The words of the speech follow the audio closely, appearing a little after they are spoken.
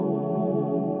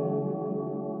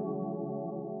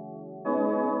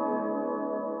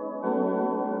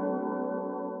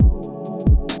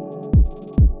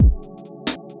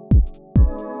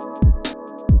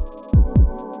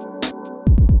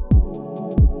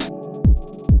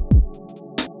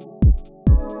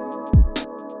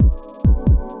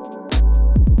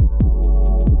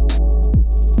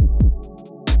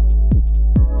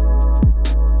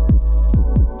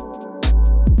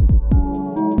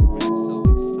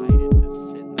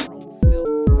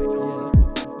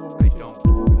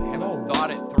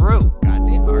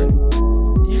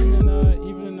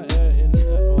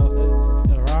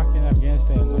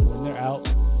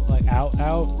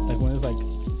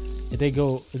they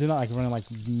go. They're not like running like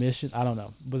mission. I don't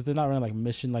know, but they're not running like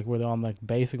mission like where they're on like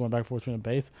base and going back and forth between the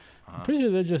base. I'm pretty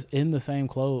sure they're just in the same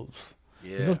clothes.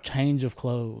 Yeah. There's no change of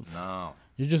clothes. No.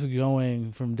 You're just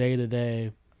going from day to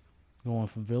day, going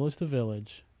from village to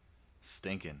village.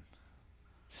 Stinking.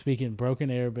 Speaking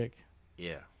broken Arabic.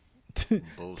 Yeah.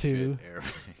 Bullshit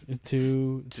Arabic.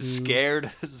 To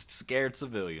scared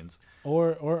civilians.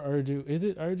 Or Urdu. Is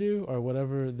it Urdu or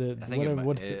whatever the I think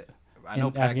whatever? I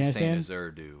know Pakistan Afghanistan is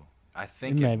Urdu. I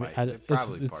think it might.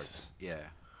 Probably parts. Yeah.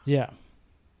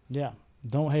 Yeah.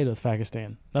 Don't hate us,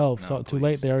 Pakistan. No, so please. too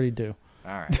late. They already do.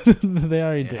 All right. They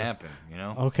already do. It happened, you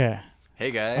know. Okay.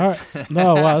 Hey guys. All right.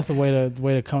 No, wow, that's the way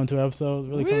to come to an episode.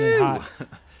 Really coming in hot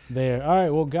there. All right,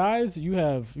 well, guys, you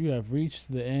have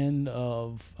reached the end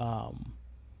of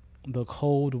the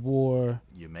Cold War.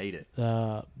 You made it.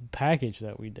 Package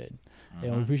that we did,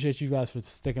 and we appreciate you guys for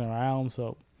sticking around.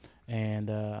 So, and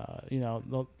you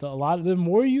know, a lot of them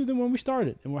more you than when we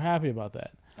started, and we're happy about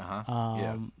that.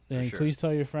 Yeah. And sure. please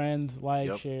tell your friends,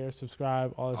 like, share,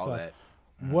 subscribe, all all stuff. that.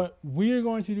 What we are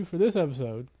going to do for this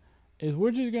episode is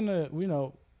we're just gonna, you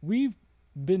know, we've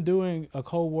been doing a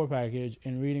Cold War package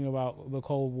and reading about the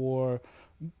Cold War,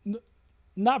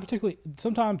 not particularly,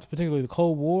 sometimes particularly the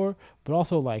Cold War, but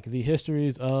also like the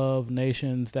histories of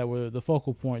nations that were the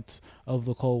focal points of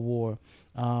the Cold War,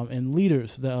 and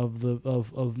leaders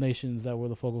of nations that were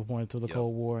the focal points of the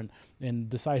Cold War, and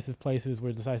decisive places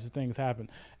where decisive things happen.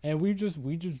 And we're just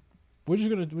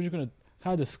gonna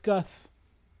kind of discuss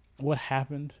what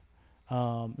happened. We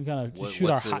kind of shoot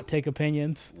our hot take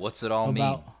opinions. What's it all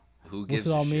mean? Who gives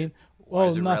it all a shit? mean? Why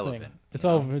is it nothing. relevant? It's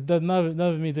over. It doesn't none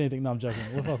of it means anything. No, I'm joking.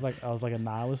 What if I was like a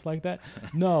nihilist like that?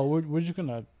 No, we're just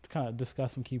gonna kind of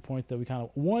discuss some key points that we kind of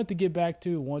wanted to get back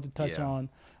to, wanted to touch on,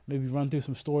 maybe run through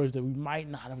some stories that we might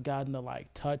not have gotten to like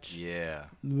touch. Yeah.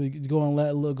 We go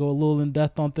and go a little in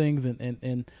depth on things,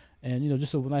 and you know,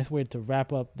 just a nice way to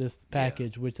wrap up this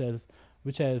package, which has,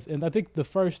 and I think the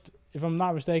first, if I'm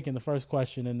not mistaken, the first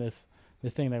question in this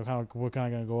thing that we're kind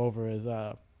of going to go over is,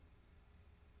 are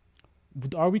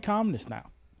we communists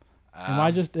now?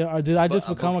 Did I just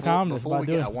become a communist by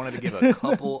doing? I wanted to give a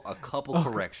couple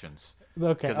corrections.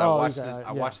 Okay. Because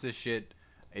I watched this shit.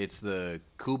 It's the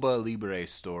Cuba Libre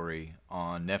story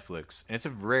on Netflix, and it's a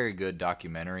very good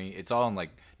documentary. It's all in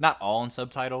not all in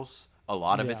subtitles. A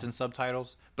lot of it's in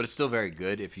subtitles, but it's still very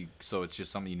good. So it's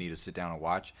just something you need to sit down and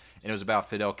watch. And it was about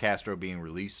Fidel Castro being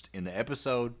released. In the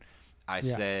episode, I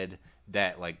said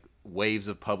that waves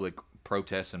of public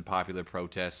protests and popular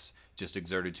protests just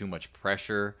exerted too much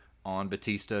pressure on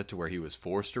Batista to where he was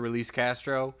forced to release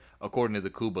Castro. According to the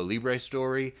Cuba Libre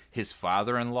story, his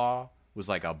father-in-law was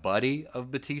like a buddy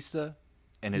of Batista,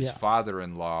 and his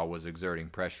father-in-law was exerting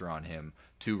pressure on him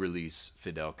to release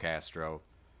Fidel Castro.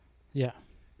 Yeah.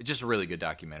 It's just a really good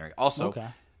documentary. Also,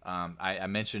 I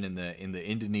mentioned in the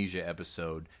Indonesia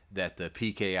episode that the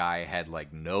PKI had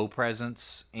no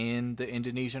presence in the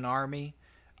Indonesian army.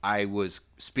 I was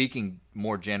speaking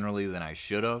more generally than I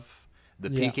should have. The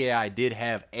PKI did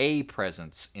have a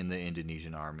presence in the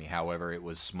Indonesian army. However, it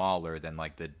was smaller than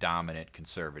the dominant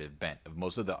conservative bent.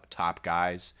 Most of the top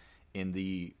guys in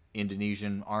the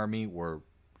Indonesian army were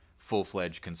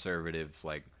full-fledged conservative,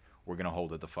 we're going to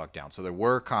hold it the fuck down. So there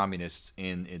were communists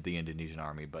in the Indonesian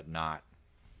army, but not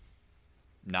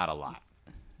a lot.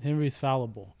 Henry's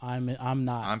fallible. I'm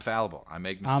not. I'm fallible. I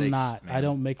make mistakes. I'm not. Man. I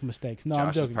don't make mistakes. No, Josh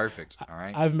I'm joking. is perfect. All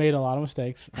right. I've made a lot of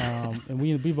mistakes, and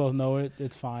we both know it.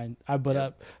 It's fine. I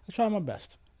try my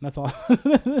best. That's all.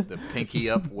 The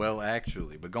pinky up. Well,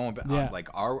 actually, but going back,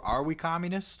 are we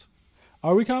communist?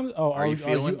 Are we communist? Oh, are you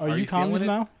communist feeling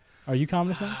now? Are you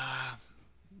communist now?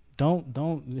 Don't.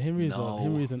 Henry's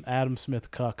an Adam Smith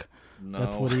cuck. No.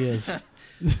 That's what he is.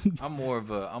 I'm more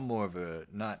of a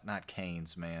not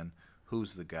Keynes, man.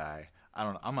 Who's the guy? I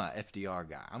don't know. I'm a FDR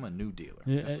guy. I'm a New Dealer.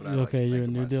 That's what I like to think you're a of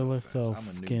New Dealer. myself So as. I'm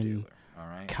a New Dealer. All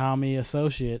right. Commie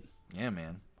associate. Yeah,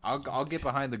 man. I'll get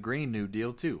behind the Green New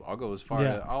Deal too. I'll go as far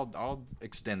to I'll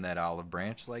extend that olive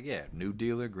branch. New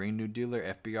Dealer, Green New Dealer,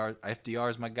 FDR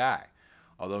is my guy.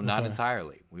 Although not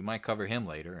entirely. We might cover him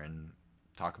later and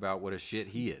talk about what a shit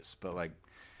he is. But what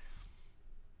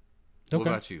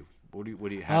about you? What do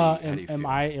you how do you feel?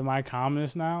 Am I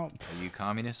communist now? Are you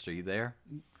communist? Are you there?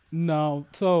 No.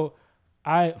 So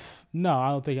I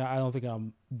don't think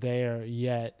I'm there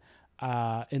yet.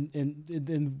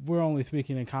 And we're only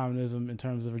speaking in communism in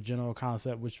terms of a general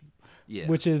concept, which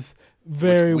is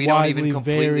very we widely don't even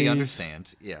completely varies.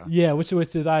 understand.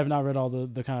 Which is I have not read all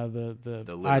the kind of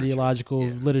the ideological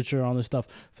literature on this stuff.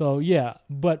 So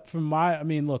but from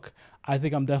look, I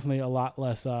think I'm definitely a lot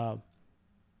less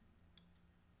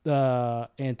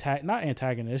not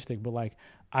antagonistic, but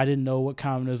I didn't know what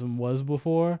communism was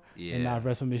before, and now I've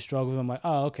read some of these struggles. I'm like,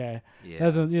 oh, okay.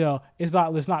 Doesn't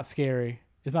it's not scary.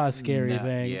 It's not a scary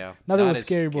thing. Yeah, not that it was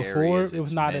scary before. It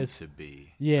was not as to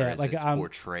be. Yeah, like it's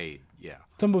portrayed. Yeah,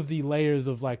 some of the layers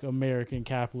of like American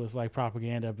capitalist like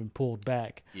propaganda have been pulled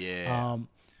back. Yeah,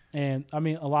 and I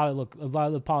mean a lot of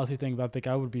the policy things I think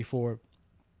I would be for.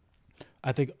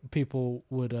 I think people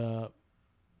would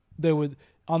they would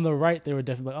on the right they were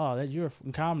definitely like, oh, that you're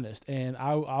a communist, and the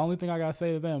only thing I gotta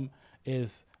say to them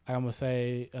is I'm gonna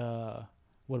say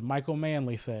what Michael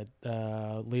Manley said,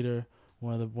 leader,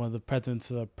 one of the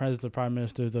presidents or prime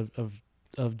ministers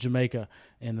of Jamaica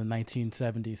in the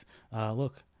 1970s.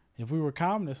 Look, if we were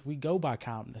communists, we'd go by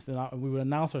communists, and we would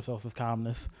announce ourselves as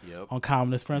communists on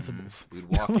communist principles. We'd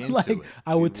walk into like, it.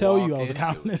 I would tell you I was a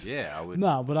communist. Yeah, I would.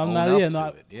 No, but I'm not. Yeah,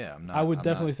 not. Yeah, I'm not. I would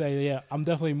definitely say, yeah, I'm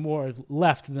definitely more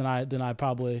left than I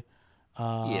probably.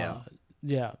 Probably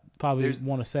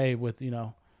want to say with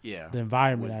the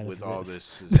environment with all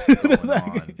this is going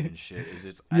on and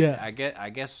shit.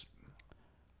 I guess.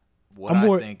 What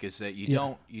I think is that you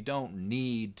don't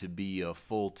need to be a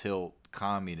full tilt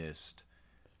communist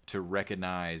to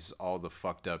recognize all the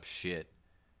fucked up shit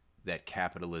that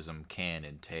capitalism can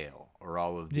entail, or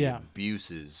all of the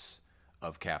abuses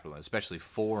of capitalism, especially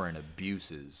foreign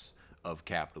abuses of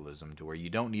capitalism, to where you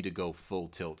don't need to go full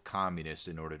tilt communist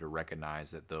in order to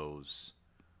recognize that those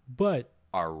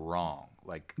are wrong.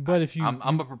 Like, if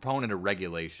I'm a proponent of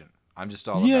regulation. I'm just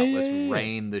all about let's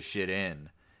rein the shit in.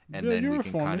 And then we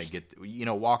can kind of get,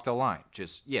 walk the line.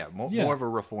 Just, more of a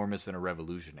reformist than a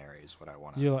revolutionary is what I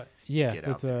want to get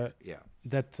out there.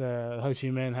 That's Ho Chi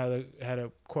Minh had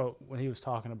a quote when he was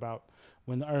talking about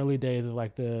when the early days of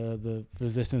like the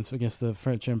resistance against the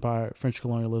French Empire, French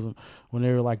colonialism, when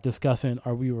they were like discussing,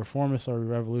 are we reformists or are we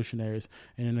revolutionaries?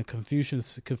 And in a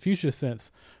Confucius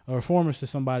sense, a reformist is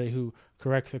somebody who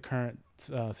corrects a current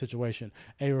situation.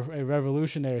 A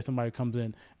revolutionary is somebody who comes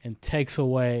in and takes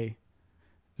away,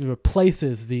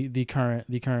 replaces the current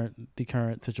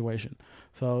situation.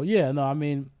 So I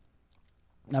mean,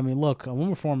 look, I'm a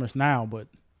reformist now, but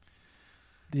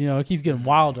it keeps getting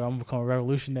wilder. I'm gonna become a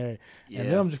revolutionary, and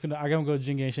then I'm gonna go to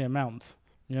Jinganshan Mountains.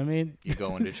 You know what I mean? You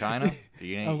going to China?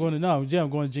 I'm going to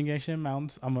Jinganshan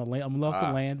Mountains. I'm gonna off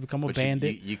the land, become a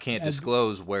bandit. You can't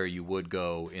disclose where you would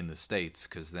go in the States,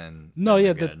 because then the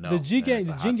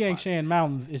Jinganshan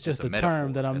Mountains is just a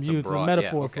term that I'm using, a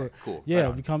metaphor for. Cool.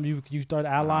 You start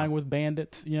allying with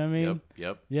bandits. You know what I mean?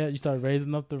 Yep. Yeah, you start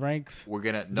raising up the ranks. We're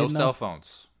gonna cell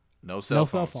phones. No cell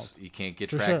phones. You can't get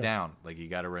tracked down. Like, you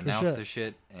got to renounce the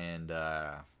shit, and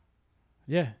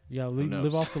you gotta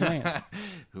live off the land.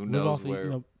 Who knows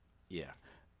where?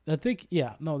 I think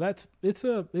it's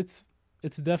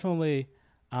definitely.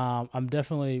 I'm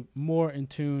definitely more in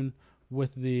tune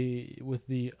with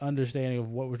the understanding of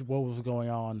what was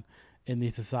going on in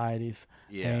these societies.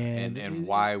 Yeah, and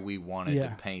why we wanted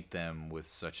to paint them with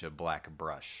such a black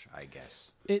brush, I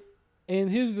guess.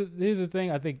 And here's the thing.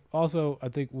 I think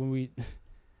when we,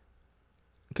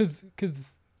 because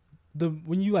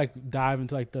when you like dive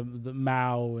into like the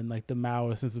Mao and like the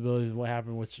Maoist sensibilities of what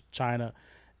happened with China,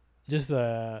 just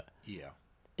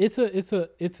it's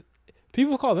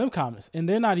people call them communists, and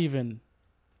they're not even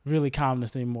really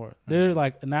communist anymore. They're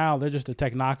like, now they're just a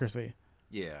technocracy.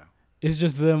 Yeah, it's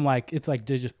just them, like, it's like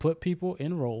they just put people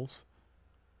in roles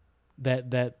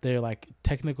that they're like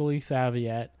technically savvy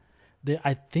at.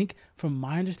 I think, from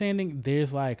my understanding,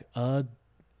 there's like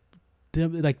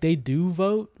they do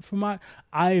vote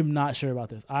I am not sure about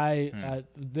this.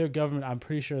 Their government, I'm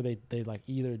pretty sure they like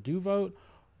either do vote,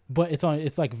 but it's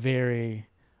like very,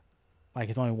 like,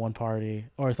 it's only one party,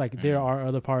 or it's like there are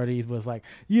other parties, but it's like,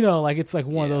 like it's like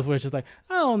one of those where it's just like,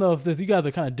 I don't know if you guys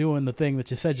are kind of doing the thing that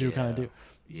you said you were kind of do.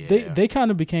 Yeah. They kind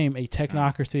of became a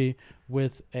technocracy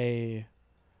with a,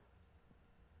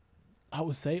 I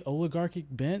would say, oligarchic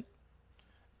bent.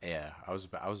 Yeah, I was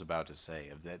about to say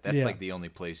that's like the only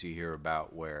place you hear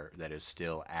about where that is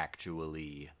still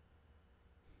actually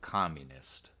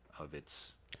communist of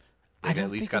its. They've at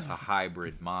least got the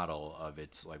hybrid model of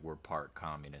it's like, we're part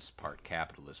communist, part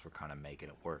capitalist. We're kind of making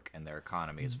it work, and their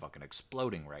economy is fucking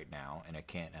exploding right now, and it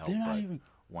can't help but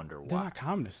wonder why. They're not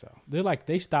communists though. They're like,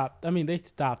 they stopped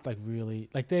like really,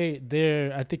 like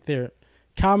I think they're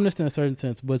communist in a certain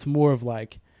sense, but it's more of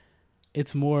like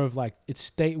it's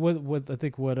state. What I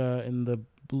think in the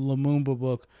Lumumba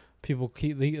book, people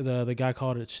keep the guy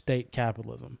called it state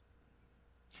capitalism,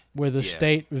 where the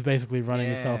state was basically running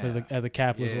itself as a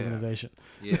capitalist organization.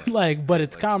 Yeah. But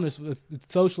it's communist, it's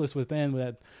socialist within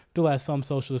that still has some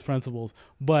socialist principles,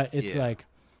 but it's like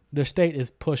the state is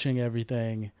pushing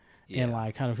everything and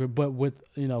like kind of, but with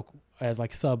as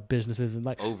like sub businesses and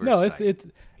like Oversight. no, it's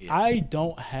I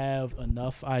don't have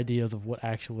enough ideas of what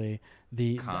actually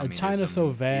the China's so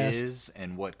vast is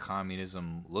and what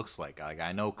communism looks like. Like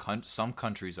I know some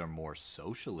countries are more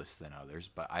socialist than others,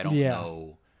 but I don't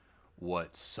know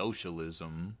what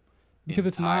socialism because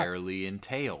entirely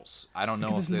entails. I don't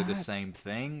know if they're the same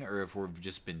thing or if we've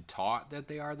just been taught that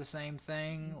they are the same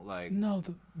thing. Like no,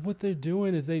 what they're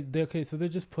doing is they okay. So they're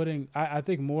just putting. I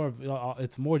think more of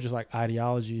it's more just like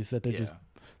ideologies that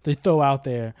they throw out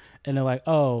there, and they're like,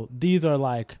 oh, these are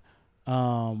like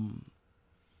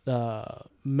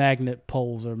magnet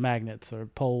poles or magnets or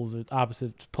poles or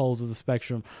opposite poles of the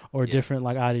spectrum or different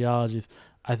like ideologies.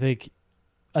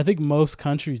 I think most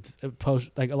countries,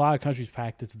 like a lot of countries,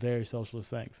 practice very socialist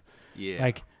things. Yeah.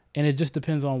 Like, and it just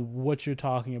depends on what you're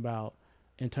talking about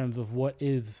in terms of what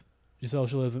is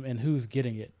socialism and who's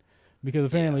getting it. Because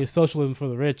apparently, socialism for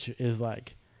the rich is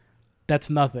like, that's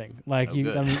nothing. Like I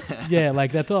mean,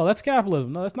 like that's all. That's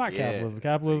capitalism. No, that's not capitalism.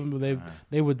 Capitalism,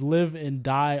 they would live and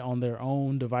die on their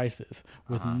own devices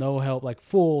with no help, like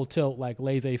full tilt, like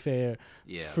laissez-faire,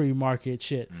 free market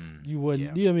shit. You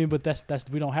wouldn't, you know what I mean? But that's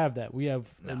we don't have that. We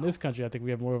have in this country. I think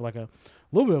we have more of like a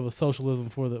little bit of a socialism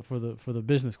for the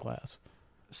business class.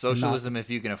 Socialism, if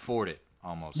you can afford it,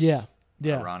 almost. Yeah.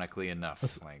 Ironically enough,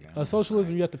 a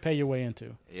socialism you have to pay your way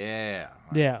into. Yeah,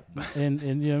 and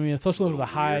you know what I mean. Socialism is a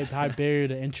high barrier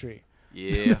to entry.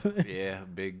 A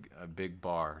big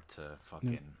bar to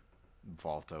fucking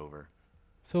vault over.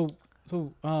 So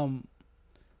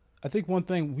I think one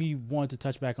thing we wanted to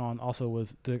touch back on also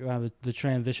was the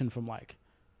transition from like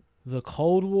the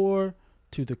Cold War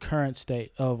to the current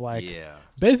state of like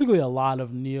basically a lot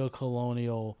of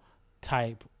neo-colonial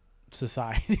type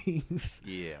societies.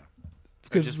 Yeah.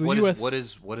 Because what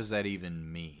does that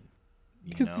even mean?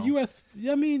 Because the U.S.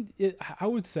 I mean, I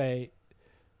would say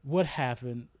what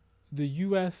happened. The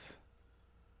U.S.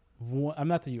 I'm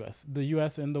not the U.S. The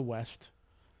U.S. and the West,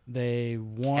 they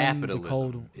won capitalism, the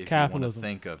Cold if capitalism. You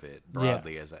want to think of it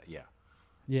broadly as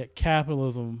that,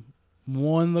 capitalism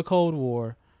won the Cold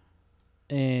War,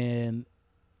 and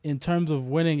in terms of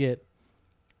winning it,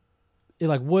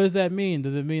 like what does that mean?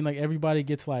 Does it mean like everybody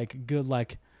gets like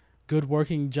good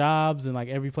working jobs and like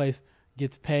every place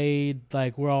gets paid,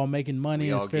 like we're all making money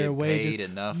and it's fair wages, paid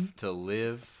enough to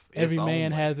live, every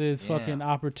man has his fucking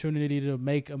opportunity to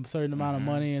make a certain amount of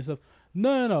money and stuff?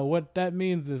 No. What that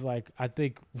means is like I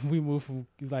think we move from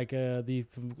like these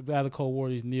out of the Cold War,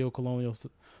 these neo-colonial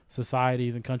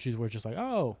societies and countries where it's just like,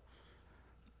 oh,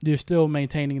 you're still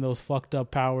maintaining those fucked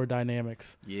up power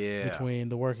dynamics between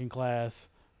the working class,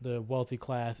 the wealthy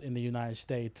class in the United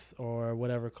States or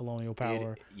whatever colonial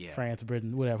power, France,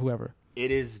 Britain, whatever, whoever.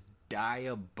 It is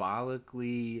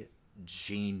diabolically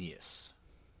genius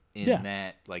in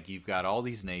that, like, you've got all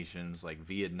these nations like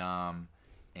Vietnam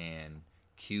and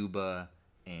Cuba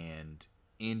and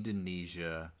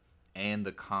Indonesia and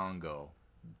the Congo,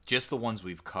 just the ones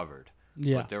we've covered.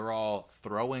 Yeah. But they're all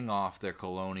throwing off their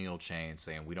colonial chain,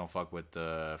 saying we don't fuck with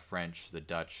the French, the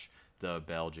Dutch, the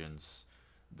Belgians,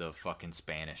 the fucking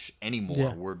Spanish anymore.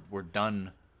 Yeah. We're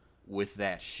done with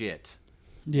that shit.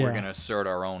 Yeah. We're gonna assert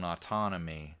our own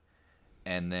autonomy.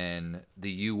 And then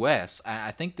the U.S.,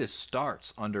 I think this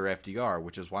starts under FDR,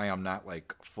 which is why I'm not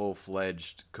like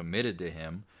full-fledged committed to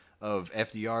him. Of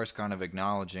FDR's kind of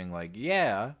acknowledging like,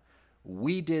 yeah,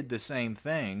 we did the same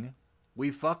thing.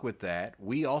 We fuck with that.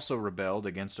 We also rebelled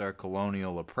against our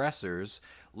colonial oppressors.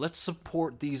 Let's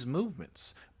support these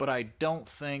movements. But I don't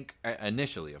think,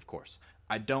 initially, of course,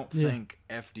 I don't think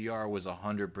FDR was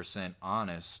 100%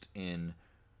 honest in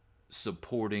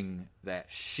supporting that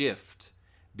shift,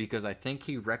 because I think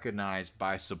he recognized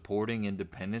by supporting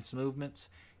independence movements,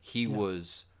 he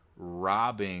was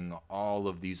robbing all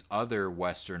of these other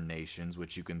Western nations,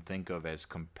 which you can think of as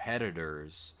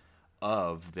competitors,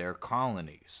 of their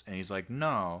colonies. And he's like,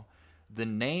 no, the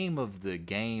name of the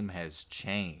game has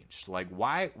changed. Like,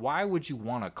 why would you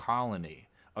want a colony?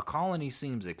 A colony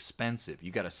seems expensive.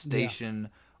 You got to station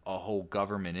a whole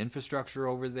government infrastructure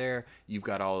over there. You've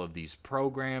got all of these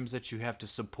programs that you have to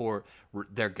support.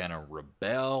 They're going to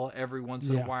rebel every once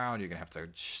in a while, and you're going to have to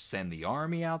send the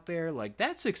army out there. Like,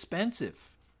 that's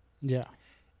expensive. Yeah.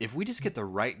 If we just get the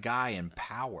right guy in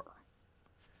power,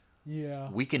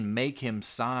 we can make him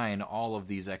sign all of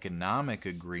these economic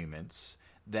agreements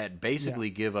that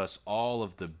basically give us all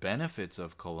of the benefits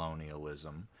of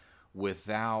colonialism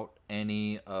without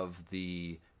any of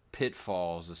the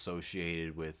pitfalls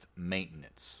associated with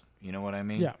maintenance. You know what I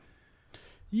mean?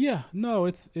 Yeah. No,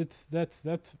 that's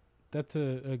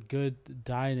a good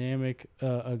dynamic.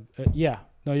 No,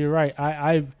 you're right.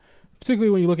 I particularly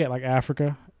when you look at like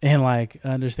Africa and like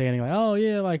understanding like, oh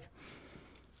yeah, like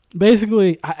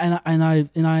basically,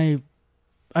 I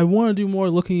want to do more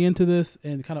looking into this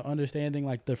and kind of understanding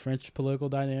like the French political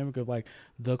dynamic of like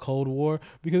the Cold War,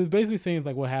 because it basically seems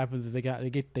like what happens is they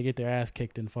get their ass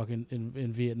kicked in fucking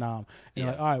in Vietnam, and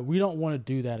like, all right, we don't want to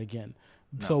do that again.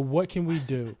 No. So what can we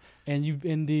do? And you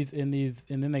in these and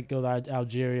then they go to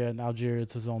Algeria, and Algeria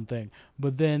it's its own thing.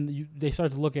 But then they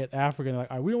start to look at Africa and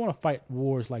like, all right, we don't want to fight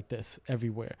wars like this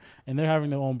everywhere, and they're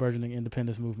having their own burgeoning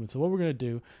independence movement. So what we're gonna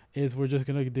do is we're just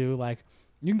gonna do like,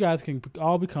 you guys can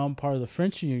all become part of the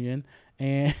French Union,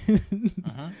 and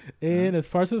and as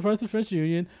parts of the French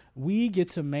Union, we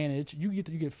get to manage. You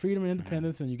get freedom and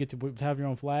independence, and you get to have your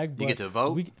own flag. But you get to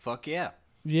vote. Fuck yeah.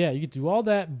 Yeah, you get to do all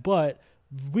that, but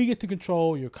we get to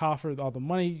control your coffers, all the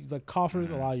money, the coffers,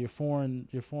 a lot of your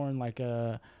foreign like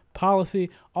policy,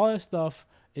 all that stuff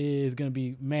is going to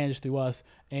be managed through us,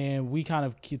 and we kind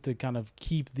of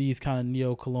keep these kind of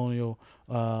neo-colonial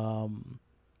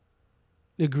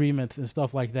agreements and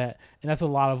stuff like that. And that's a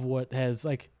lot of what has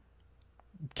like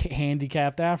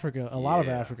handicapped Africa, a lot of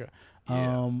Africa.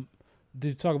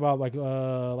 To talk about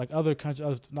like other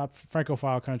countries, not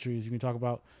Francophile countries, you can talk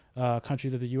about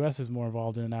countries that the U.S. is more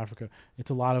involved in Africa. It's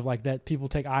a lot of like that. People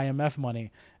take IMF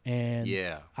money, and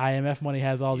IMF money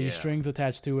has all these strings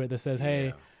attached to it that says,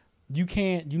 hey, you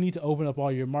need to open up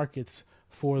all your markets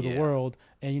for the world,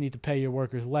 and you need to pay your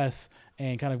workers less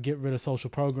and kind of get rid of social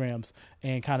programs,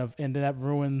 and then that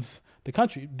ruins the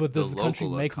country. But does the country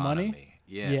make money?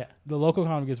 Yeah, the local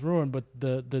economy gets ruined, but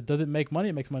the does it make money?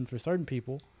 It makes money for certain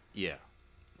people. Yeah.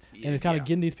 And it's kind of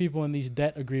getting these people in these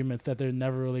debt agreements that they're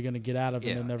never really going to get out of,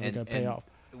 and they're never going to pay off.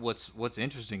 What's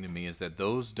interesting to me is that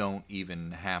those don't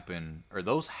even happen, or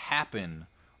those happen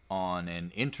on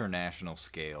an international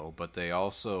scale, but they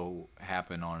also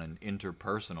happen on an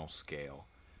interpersonal scale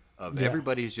of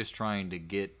everybody's just trying to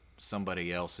get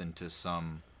somebody else into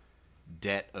some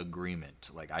debt agreement.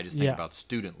 Like, I just think about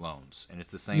student loans, and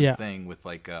it's the same thing with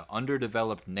like a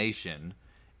underdeveloped nation,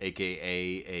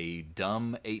 aka a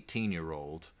dumb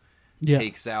 18-year-old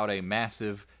takes out a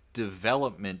massive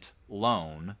development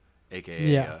loan,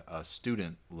 aka a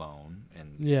student loan,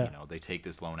 and they take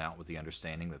this loan out with the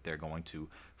understanding that they're going to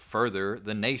further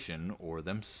the nation or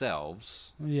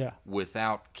themselves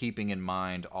without keeping in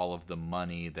mind all of the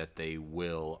money that they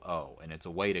will owe. And it's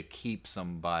a way to keep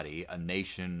somebody, a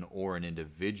nation or an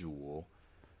individual,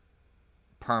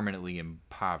 permanently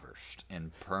impoverished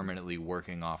and permanently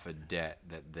working off a debt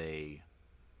that they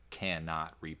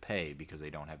cannot repay because they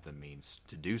don't have the means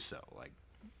to do so. Like,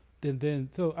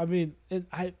 so I mean,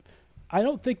 I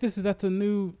don't think that's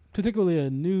particularly a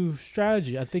new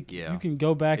strategy. I think you can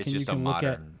go back and you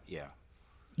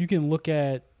can look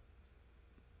at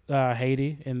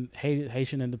Haiti and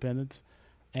Haitian independence,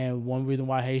 and one reason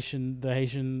why the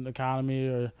Haitian economy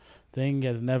or thing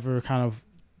has never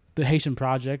the Haitian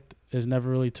project has never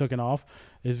really taken off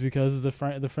is because the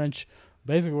French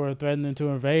basically were threatening to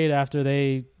invade after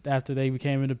they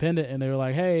became independent, and they were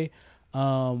like, hey,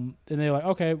 and they're like,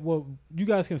 okay, well, you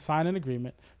guys can sign an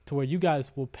agreement to where you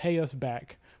guys will pay us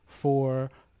back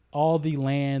for all the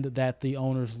land that the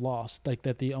owners lost, like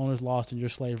that the owners lost in your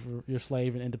slave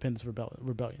and independence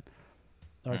rebellion,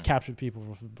 or captured people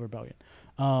rebellion,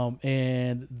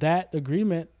 and that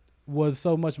agreement was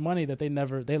so much money that they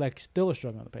still are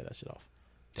struggling to pay that shit off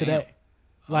today.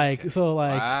 Like, so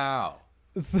like, wow.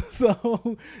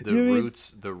 So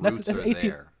the roots are 18,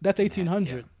 there. That's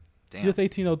 1800. Damn. Just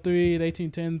 1803, the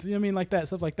 1810s. You know what I mean? Like that,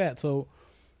 stuff like that. So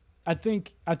I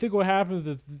think what happens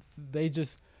is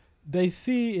they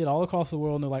see it all across the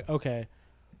world, and they're like, okay,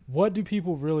 what do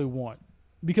people really want?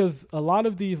 Because a lot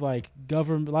of these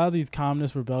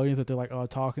communist rebellions that they're like,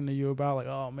 talking to you about, like,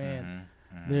 oh man,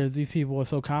 there's these people are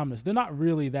so communist. They're not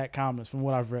really that communist from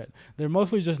what I've read. They're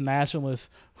mostly just nationalists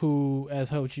who, as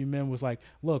Ho Chi Minh was like,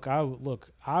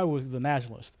 I was the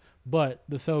nationalist, but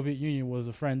the Soviet Union was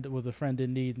a friend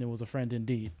in need, and it was a friend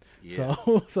indeed. Yeah.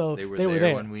 So they were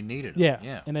there when we needed them.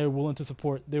 Yeah. And they were willing to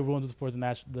support the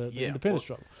independence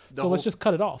struggle. So let's just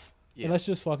cut it off. Yeah. And let's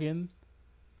just cut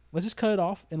it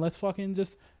off, and let's fucking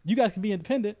just, you guys can be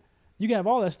independent. You can have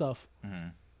all that stuff. Mm-hmm.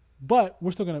 But we're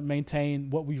still going to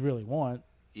maintain what we really want.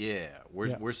 Yeah,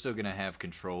 we're still going to have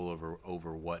control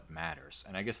over what matters.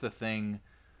 And I guess the thing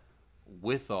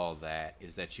with all that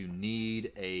is that you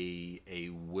need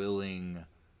a willing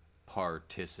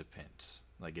participant.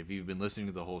 Like, if you've been listening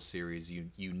to the whole series, you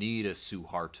need a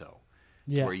Suharto.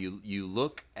 Yeah. Where you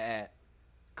look at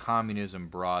communism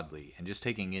broadly, and just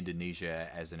taking Indonesia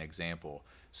as an example,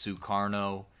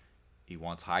 Sukarno, he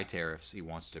wants high tariffs. He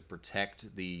wants to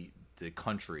protect the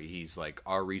country. He's like,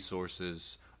 our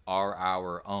resources are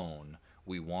our own.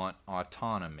 We want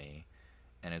autonomy.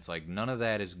 And it's like, none of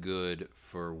that is good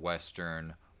for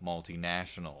Western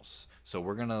multinationals. So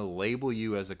we're going to label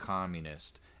you as a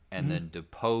communist and then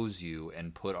depose you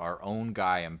and put our own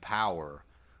guy in power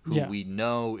who we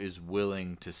know is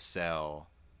willing to sell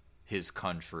his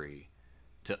country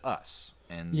to us.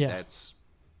 And that's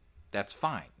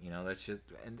fine. That's just,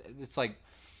 and it's like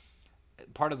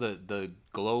part of the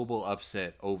global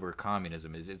upset over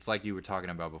communism is, it's like you were talking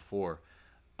about before,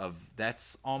 of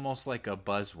that's almost like a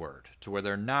buzzword to where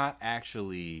they're not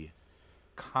actually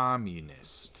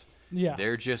communist. Yeah.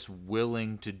 They're just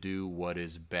willing to do what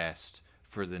is best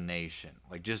for the nation.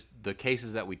 Like just the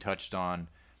cases that we touched on,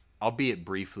 albeit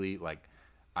briefly, like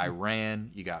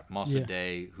Iran, you got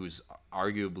Mossadegh, who's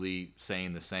arguably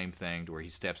saying the same thing, to where he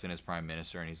steps in as prime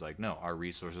minister and he's like, no, our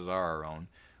resources are our own.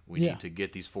 We need to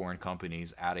get these foreign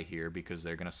companies out of here because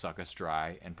they're going to suck us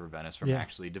dry and prevent us from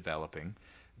actually developing.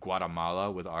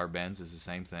 Guatemala with Arbenz is the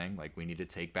same thing. Like, we need to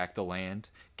take back the land,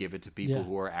 give it to people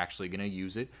who are actually going to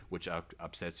use it, which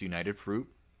upsets United Fruit.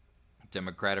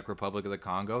 Democratic Republic of the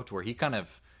Congo, to where he kind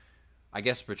of, I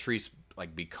guess Patrice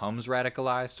like becomes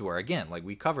radicalized, to where, again, like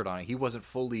we covered on it, he wasn't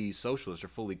fully socialist or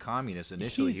fully communist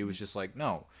initially. He was just like,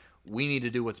 no, we need to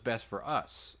do what's best for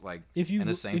us. Like, and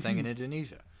the same thing in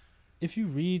Indonesia. If you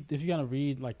kind of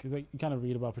read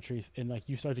about Patrice, and like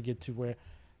you start to get to where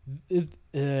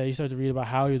you start to read about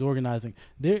how he was organizing.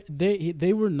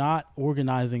 They were not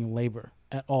organizing labor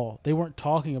at all. They weren't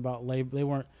talking about labor. They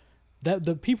weren't that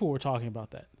the people were talking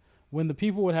about that. When the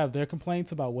people would have their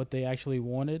complaints about what they actually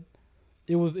wanted,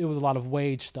 it was a lot of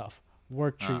wage stuff,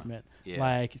 work treatment,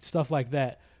 like stuff like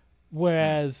that.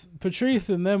 Whereas Patrice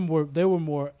and them were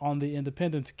more on the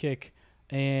independence kick,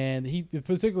 and he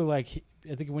particularly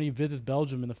I think when he visits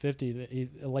Belgium in the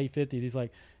late 50s,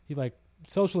 he's like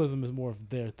socialism is more of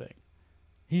their thing.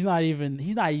 He's not even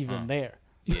there.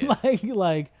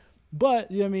 Yeah.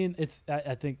 But I mean,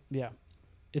 I think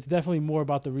it's definitely more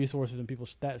about the resources and people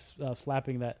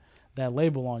slapping that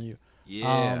label on you.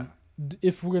 Yeah.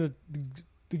 If we're gonna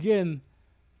again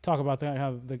talk about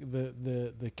how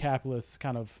the capitalist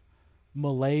kind of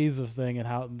malaise of thing and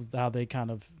how they kind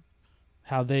of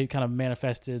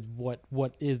manifested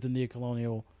what is the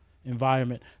neocolonial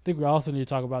environment, I think we also need to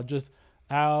talk about just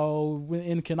how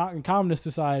in communist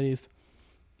societies,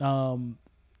 a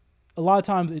lot of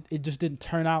times it just didn't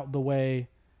turn out the way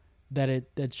that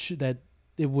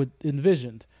it would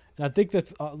envisioned, and I think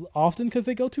that's often because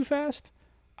they go too fast.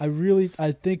 I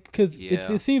think because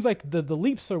it seems like the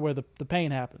leaps are where the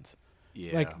pain happens.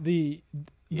 Yeah. Like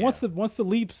once the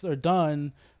leaps are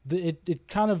done, it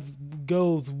kind of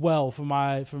goes well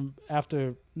from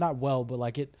after, not well, but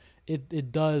like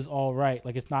it does all right.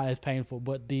 Like it's not as painful,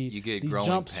 but you get growing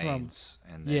jumps pains,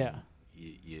 and then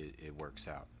it works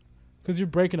out. Because you're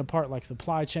breaking apart like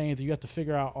supply chains, and you have to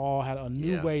figure out a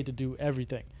new way to do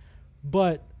everything.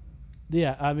 But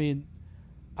I mean,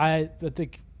 I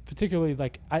think particularly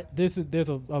there's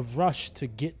a rush to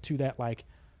get to that like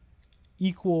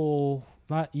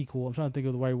not equal. I'm trying to think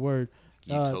of the right word.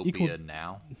 Utopia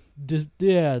now.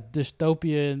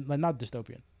 Dystopian, like not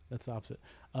dystopian. That's the opposite.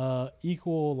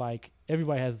 Equal, like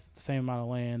everybody has the same amount of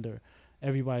land, or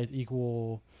everybody's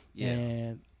equal,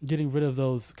 and getting rid of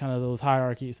those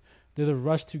hierarchies. There's a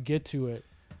rush to get to it,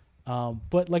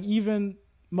 but like even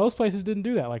most places didn't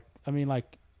do that. Like I mean,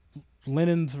 like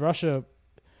Lenin's Russia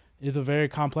is a very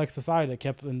complex society that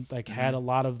kept and had a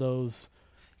lot of those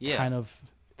kind of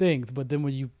things. But then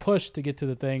when you push to get to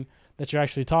the thing that you're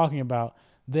actually talking about,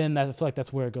 then I feel like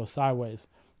that's where it goes sideways.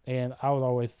 And I would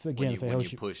always say when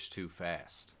you push too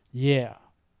fast. Yeah,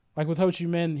 like with Ho Chi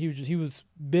Minh, he was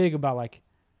big about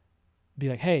be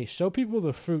like, hey, show people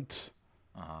the fruits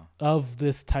of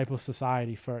this type of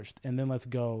society first, and then let's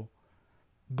go.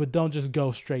 But don't just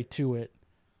go straight to it.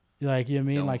 Like, you know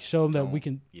what I mean? Like, show them that we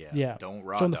can. Yeah. Don't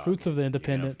show them the fruits of the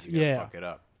independence. You gotta fuck it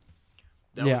up.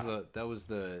 That was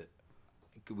the.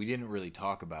 We didn't really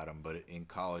talk about them, but in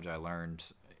college I learned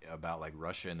about like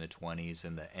Russia in the 1920s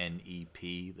and the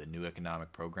NEP, the New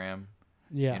Economic Program.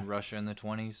 In Russia in the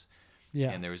 1920s.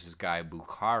 Yeah. And there was this guy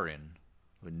Bukharin,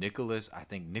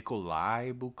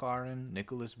 Nikolai Bukharin.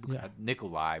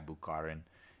 Nikolai Bukharin.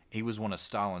 He was one of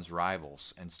Stalin's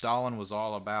rivals, and Stalin was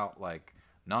all about like,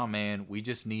 nah, man, we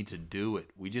just need to do it.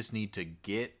 We just need to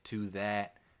get to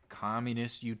that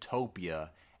communist utopia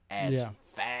as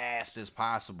fast as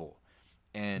possible.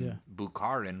 And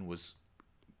Bukharin was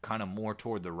kind of more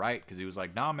toward the right, because he was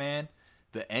like, nah, man,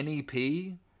 the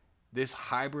NEP, this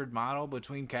hybrid model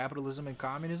between capitalism and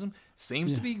communism,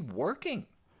 seems to be working.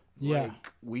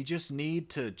 Like, we just need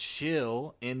to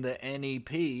chill in the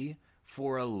NEP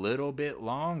for a little bit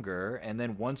longer, and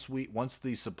then once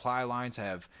the supply lines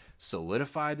have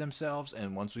solidified themselves,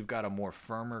 and once we've got a more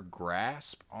firmer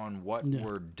grasp on what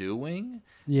we're doing,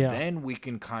 then we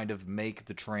can kind of make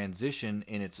the transition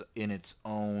in its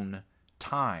own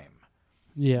time.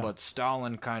 Yeah. But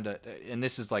Stalin kind of, and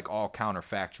this is like all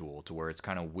counterfactual to where it's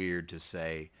kind of weird to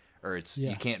say, or it's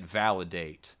you can't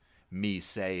validate me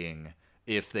saying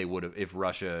if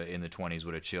Russia in the 20s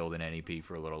would have chilled in NEP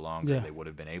for a little longer, they would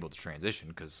have been able to transition,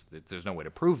 because there's no way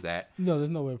to prove that. No,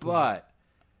 there's no way to prove that.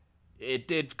 But it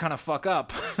did kind of fuck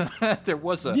up. There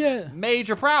was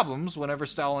major problems whenever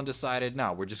Stalin decided,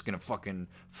 no, we're just going to fucking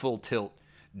full tilt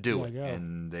do it.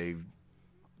 And they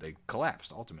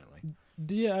collapsed ultimately.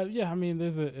 Yeah. I mean,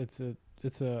 it's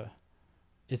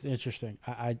interesting.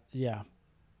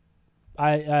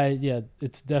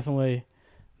 It's definitely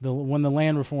when the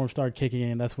land reform started kicking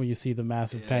in, that's when you see the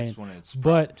massive pain. That's when it's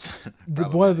but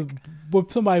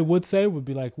what somebody would say would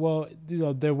be like, well,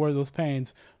 there were those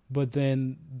pains, but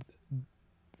then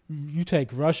you take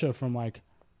Russia from like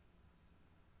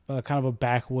kind of a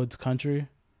backwoods country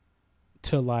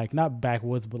to like not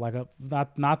backwoods, but like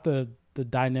not the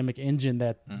dynamic engine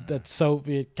that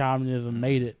Soviet communism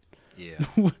made it. Yeah.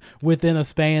 Within a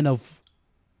span of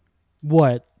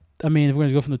what? I mean, if we're going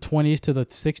to go from the 20s to the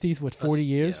 60s, with 40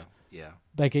 years? Yeah.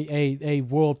 Like a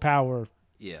world power.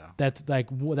 Yeah. That's like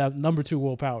that number 2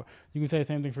 world power. You can say the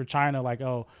same thing for China, like,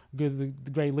 oh, good, the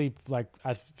Great Leap, like,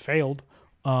 I failed.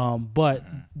 But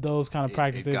those kind of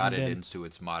practices. It got it into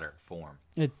its modern form.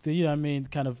 I mean,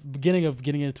 kind of beginning of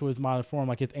getting into its modern form,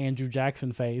 like its Andrew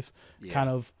Jackson phase, kind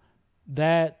of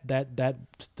that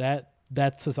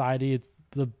society is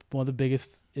one of the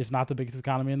biggest, if not the biggest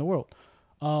economy in the world.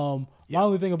 My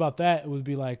only thing about that would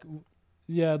be like,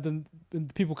 then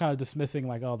people kind of dismissing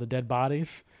like, oh, the dead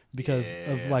bodies because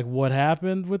of like what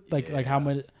happened with like how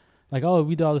many, like, oh,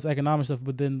 we did all this economic stuff,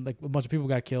 but then like a bunch of people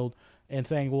got killed, and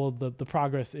saying, well, the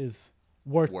progress is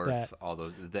worth that. All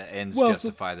those, the ends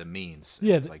justify the means.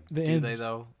 Yeah, it's like, do they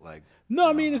though? Like, no,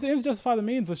 I mean, if the ends justify the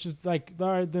means, it's just like, all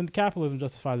right, then capitalism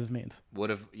justifies its means.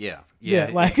 What if,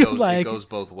 like, it goes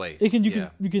both ways. You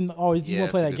can always, you want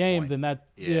to play that game, point. Then that,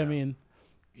 you know what I mean?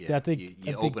 Yeah, I think you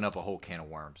open up a whole can of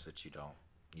worms that you don't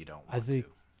want to.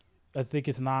 I think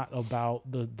it's not about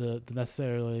the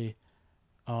necessarily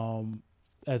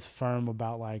as firm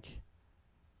about like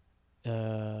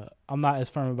I'm not as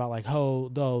firm about like, oh,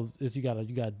 though, is you gotta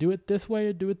do it this way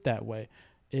or do it that way.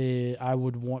 I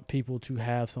would want people to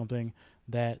have something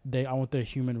that I want their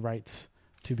human rights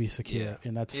to be secure,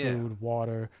 and that's food,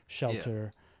 water,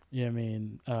 shelter. You know what I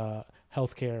mean?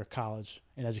 Healthcare, college,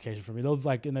 and education for me. Those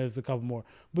like, and there's a couple more,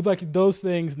 but like those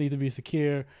things need to be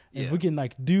secure. And if we can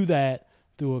like do that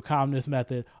through a communist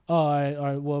method, all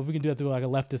right, well, if we can do that through like a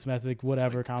leftist method,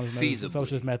 whatever, like communist method,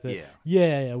 socialist method,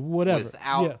 whatever.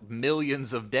 Without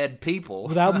millions of dead people.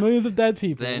 Without millions of dead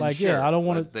people. Like, sure, I don't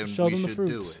want to show them the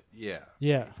fruits. Do it.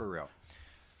 Yeah. For real.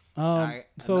 Go ahead.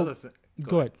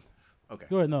 Okay.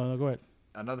 Go ahead. No, go ahead.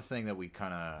 Another thing that we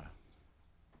kind of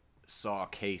saw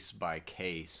case by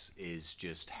case is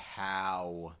just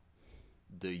how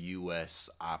the U.S.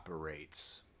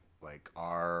 operates, like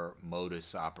our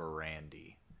modus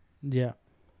operandi. Yeah.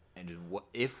 And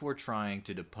if we're trying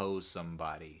to depose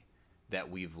somebody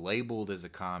that we've labeled as a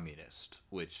communist,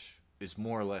 which is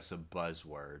more or less a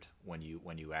buzzword when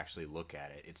you actually look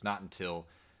at it. It's not until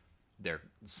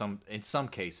in some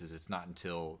cases it's not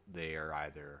until they are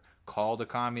either called a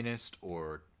communist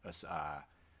or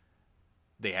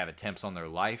they have attempts on their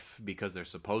life because they're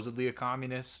supposedly a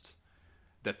communist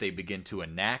that they begin to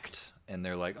enact, and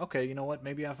they're like, okay, you know what?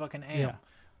 Maybe I fucking am. Yeah.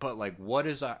 But like,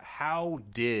 how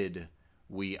did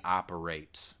we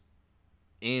operate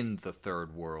in the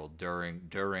third world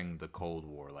during the Cold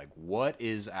War? Like, what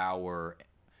is our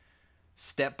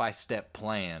step-by-step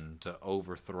plan to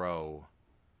overthrow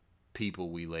people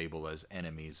we label as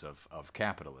enemies of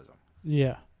capitalism?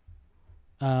 Yeah.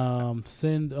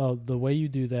 The way you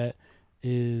do that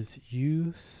is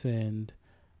you send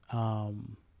a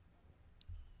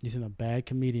bad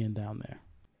comedian down there.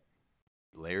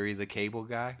 Larry the Cable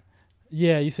Guy?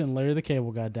 Yeah, you send Larry the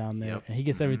Cable Guy down there, and he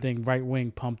gets everything right wing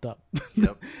pumped up.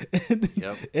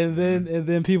 And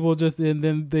then people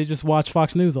they just watch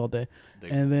Fox News all day,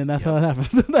 and then that's how it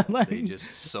happens. They just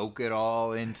soak it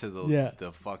all into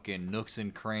the fucking nooks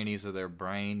and crannies of their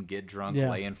brain, get drunk,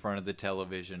 lay in front of the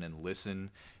television, and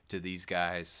listen to these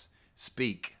guys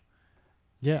speak.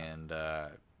 Yeah, and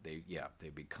they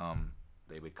become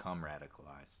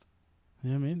radicalized.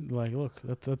 Yeah, I mean, like, look,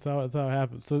 that's how it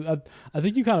happens. So I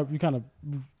think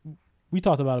we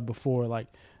talked about it before. Like,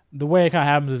 the way it kind of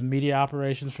happens is media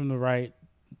operations from the right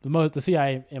the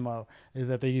CIA MO is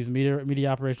that they use media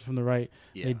operations from the right.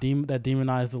 Yeah. They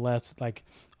demonize the left, like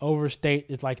overstate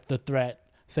it's like the threat.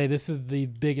 Say this is the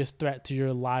biggest threat to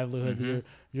your livelihood,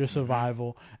 your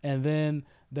survival, and then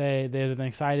there's an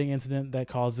exciting incident that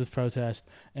causes protest,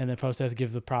 and the protest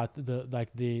gives the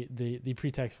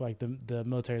pretext for like the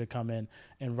military to come in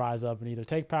and rise up and either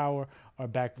take power or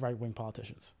back right wing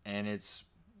politicians. And it's,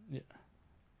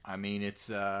 I mean,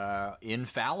 it's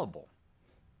infallible.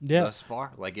 Yeah. Thus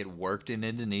far, like it worked in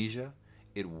Indonesia,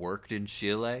 it worked in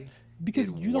Chile, because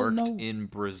it you worked don't know in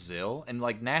Brazil, and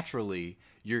like naturally,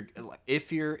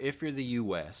 if you're the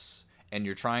U.S. and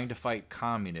you're trying to fight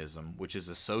communism, which is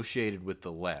associated with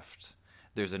the left,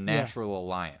 there's a natural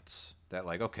alliance that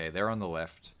like, okay, they're on the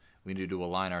left, we need to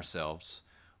align ourselves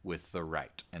with the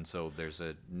right, and so there's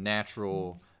a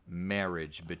natural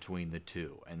marriage between the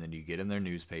two, and then you get in their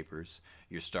newspapers,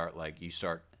 you start like you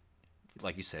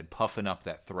said, puffing up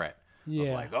that threat. Yeah.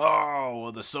 Of like, oh,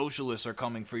 well, the socialists are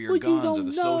coming for your guns, or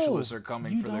the socialists are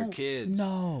coming for their kids.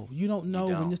 No, you don't know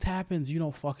when this happens. You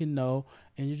don't fucking know,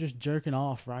 and you're just jerking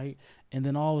off, right? And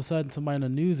then all of a sudden, somebody on the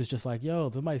news is just like,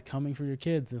 "Yo, somebody's coming for your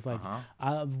kids." It's like,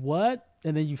 what?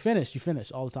 And then you finish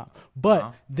all the time.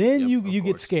 But then you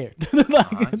get scared. You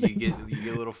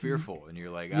get a little fearful, and you're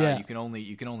like, you can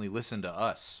only listen to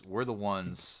us. We're the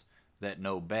ones that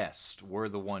know best. We're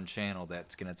the one channel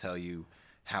that's gonna tell you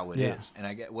how it is. And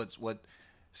I get what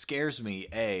scares me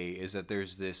is that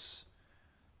there's this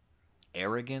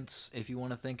arrogance, if you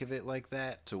want to think of it like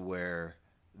that, to where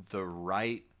the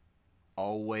right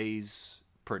always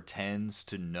pretends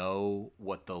to know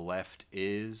what the left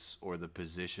is or the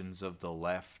positions of the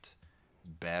left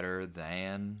better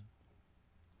than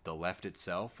the left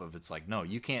itself. Of it's like, no,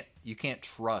 you can't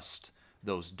trust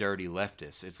those dirty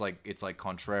leftists. It's like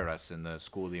Contreras in the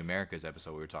School of the Americas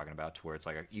episode we were talking about, to where it's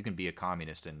like you can be a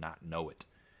communist and not know it.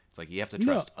 It's like you have to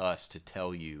trust us to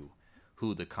tell you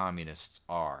who the communists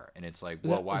are, and it's like,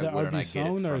 well, why wouldn't I get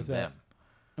it from them?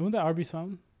 And was that RB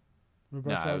Song? No,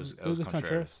 it was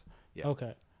Contreras. Yeah.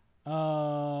 Okay.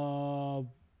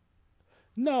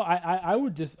 No, I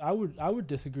would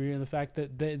disagree in the fact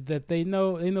that they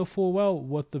know full well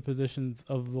what the positions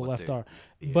of the left are,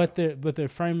 but they're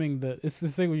framing it's the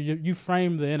thing where you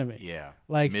frame the enemy,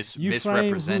 like you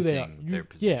misrepresenting their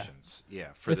positions,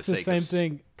 for the sake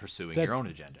of pursuing your own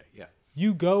agenda,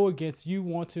 You go against, you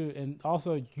want to, and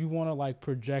also you want to like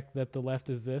project that the left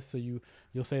is this, so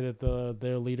you'll say that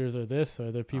their leaders are this,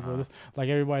 or their people are this. Like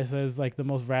everybody says, like the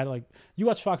most radical. Like you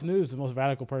watch Fox News, the most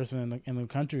radical person in the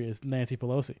country is Nancy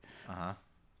Pelosi.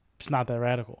 It's not that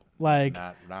radical, like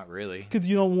not really, because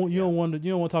you don't want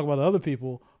to talk about the other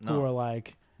people who are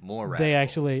like more radical. They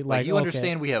actually like you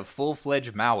understand we have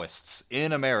full-fledged Maoists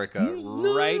in America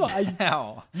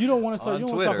now. You don't want to talk. On you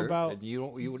don't Twitter, talk about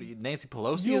Nancy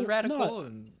Pelosi is radical,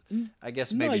 and I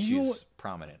guess maybe she's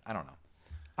prominent. I don't know.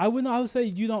 I would say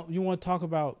you want to talk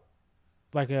about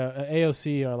like a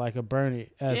AOC or like a Bernie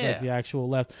as like the actual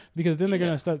left, because then they're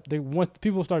gonna start. Once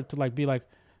people start to like be like,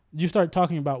 you start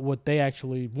talking about what they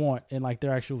actually want and like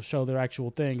their actual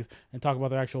things and talk about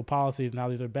their actual policies and how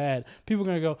these are bad. People are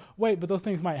gonna go, wait, but those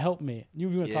things might help me.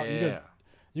 You're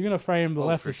gonna frame the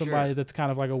left as somebody that's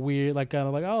kind of like a weird, like kind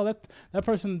of like, oh, that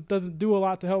person doesn't do a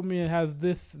lot to help me and has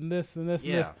this and this and this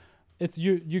and this. It's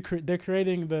they're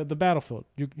creating the battlefield.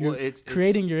 You're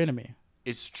creating your enemy.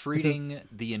 It's treating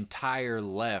the entire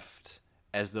left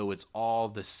as though it's all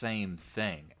the same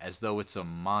thing, as though it's a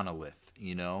monolith,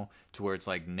 to where it's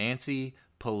like Nancy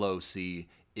Pelosi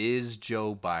is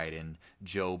Joe Biden,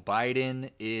 Joe Biden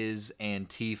is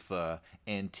Antifa,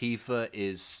 Antifa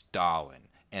is Stalin,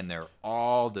 and they're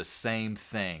all the same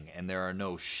thing, and there are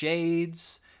no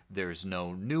shades, there's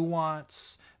no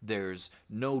nuance, there's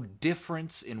no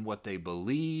difference in what they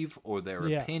believe or their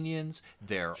opinions.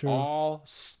 They're all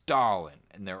Stalin,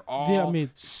 and they're all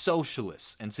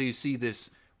socialists. And so you see this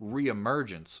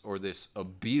reemergence or this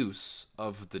abuse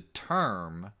of the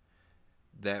term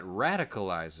that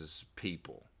radicalizes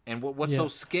people. And what's so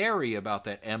scary about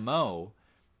that MO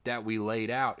that we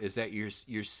laid out is that you're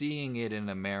seeing it in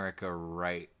America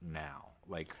right now.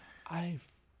 Like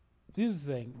this is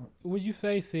the thing. When you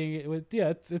say seeing it,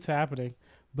 it's happening.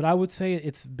 But I would say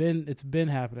it's been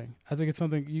happening. I think it's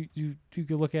something you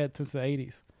could look at since the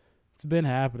 80s. It's been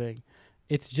happening.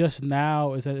 It's just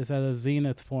now it's at a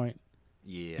zenith point.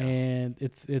 Yeah. And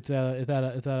it's at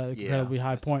an incredibly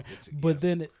high point. But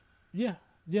then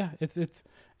it's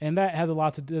and that has a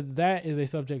lot to do. That is a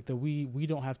subject that we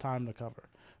don't have time to cover,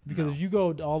 because if you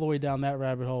go all the way down that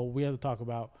rabbit hole, we have to talk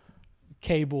about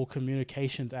cable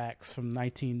communications acts from the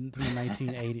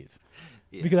 1980s.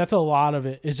 Because that's a lot of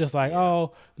it. It's just like,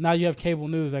 now you have cable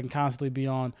news that can constantly be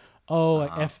on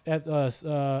like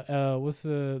what's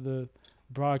the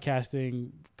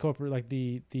broadcasting corporate, like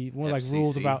the more like FCC.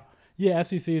 rules about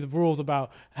FCC, the rules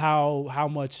about how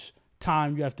much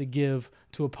time you have to give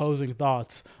to opposing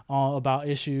thoughts about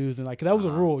issues, and like that was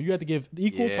a rule. You had to give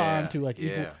equal time to like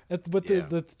equal, but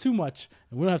that's too much,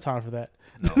 and we don't have time for that.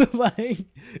 No. Like,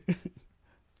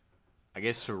 I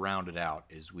guess to round it out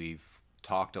is we've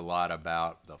talked a lot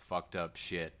about the fucked up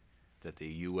shit that the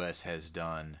U.S. has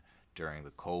done during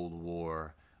the Cold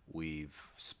War.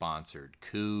 We've sponsored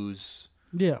coups.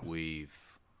 Yeah.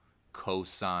 We've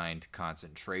co-signed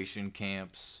concentration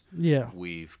camps. Yeah.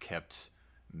 We've kept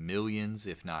millions,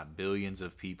 if not billions,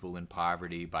 of people in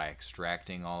poverty by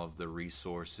extracting all of the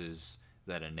resources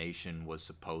that a nation was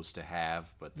supposed to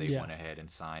have, but they went ahead and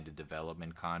signed a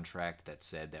development contract that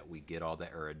said that we get all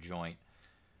that, or a joint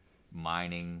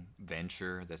mining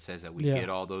venture that says that we get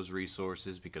all those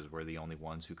resources because we're the only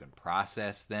ones who can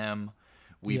process them.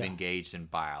 We've engaged in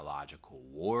biological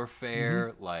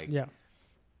warfare. Like,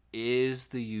 is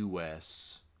the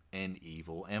U.S. an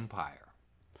evil empire?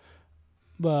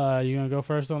 But you gonna go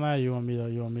first on that? You want me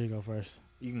to go first?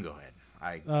 You can go ahead.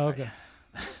 Okay.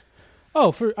 In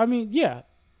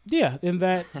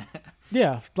that,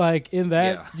 like in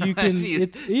that you can.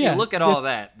 If you look at all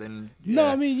that, then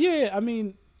no,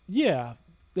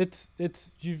 it's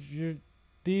you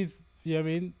these. Yeah, I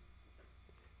mean,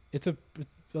 it's a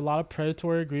lot of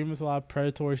predatory agreements, a lot of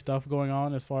predatory stuff going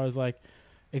on as far as like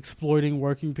exploiting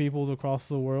working peoples across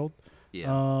the world.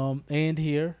 Yeah. And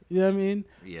here, you know what I mean?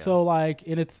 Yeah. So like,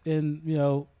 and it's in, you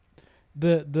know,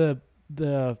 the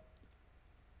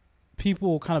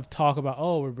people kind of talk about,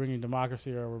 oh, we're bringing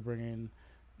democracy, or we're bringing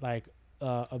like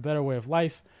a better way of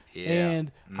life. Yeah.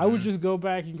 And I would just go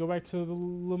back to the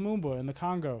Lumumba in the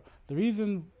Congo. The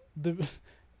reason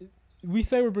we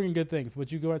say we're bringing good things,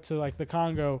 but you go out to like the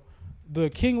Congo, the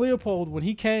King Leopold, when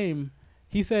he came,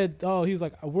 he said, oh, he was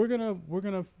like,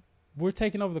 we're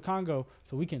taking over the Congo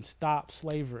so we can stop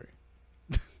slavery.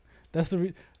 That's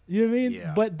the you know what I mean?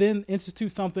 Yeah. But then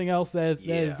institute something else that's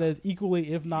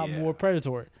equally, if not more,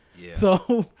 predatory. Yeah.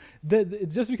 So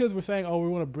just because we're saying, oh, we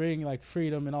want to bring like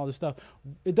freedom and all this stuff,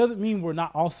 it doesn't mean we're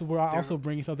also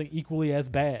bringing something equally as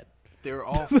bad. They're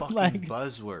all fucking like,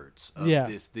 buzzwords of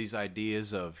these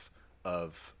ideas of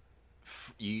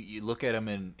you look at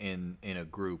them in a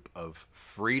group of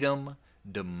freedom,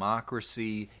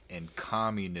 democracy, and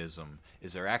communism.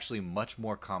 Is they're actually much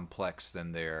more complex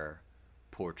than they're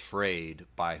portrayed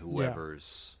by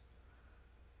whoever's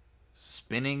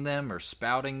spinning them or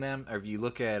spouting them. Or if you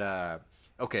look at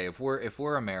if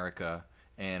we're America,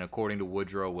 and according to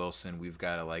Woodrow Wilson, we've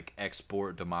got to like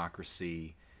export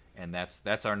democracy, and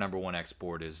that's our number one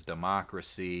export is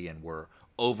democracy, and we're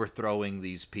overthrowing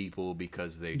these people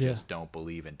because they just don't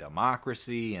believe in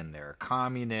democracy, and they're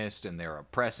communist, and they're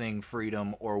oppressing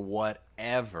freedom or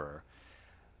whatever.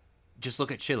 Just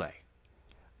look at Chile.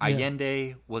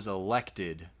 Allende was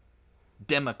elected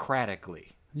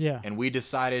democratically. Yeah. And we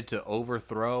decided to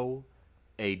overthrow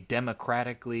a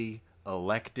democratically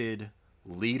elected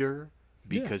leader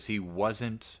because he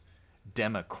wasn't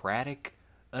democratic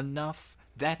enough.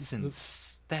 That's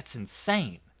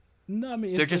insane. No, I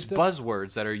mean, they're just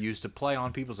buzzwords that are used to play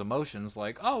on people's emotions,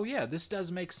 like, oh yeah, this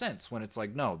does make sense, when it's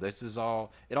like, no,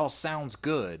 it all sounds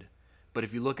good, but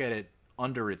if you look at it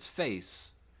under its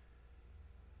face,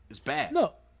 it's bad.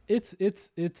 No, it's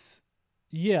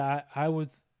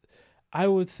I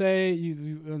would say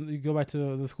you go back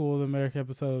to the School of America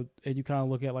episode, and you kind of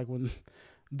look at like when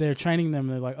they're training them,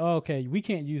 and they're like, oh, okay, we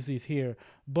can't use these here,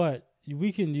 but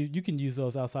you can use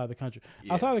those outside the country.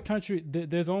 Yeah. Outside the country,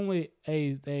 there's only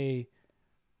a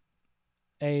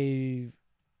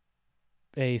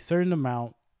certain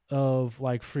amount of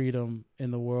like freedom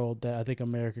in the world that I think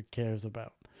America cares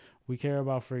about. We care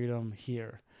about freedom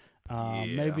here.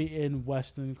 Maybe in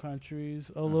Western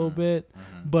countries a little bit,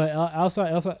 but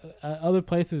outside other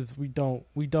places we don't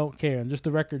care, and just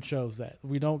the record shows that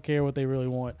we don't care what they really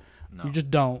want. No. We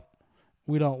just don't.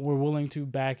 We're willing to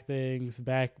back things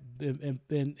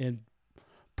and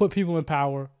put people in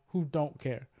power who don't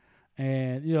care,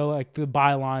 and like the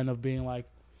byline of being like,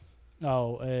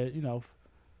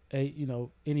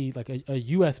 any like a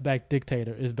U.S. backed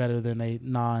dictator is better than a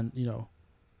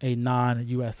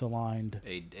non-U.S. aligned,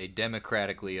 a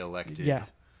democratically elected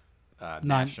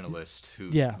nationalist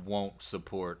who won't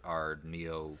support our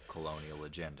neo-colonial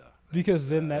agenda. Because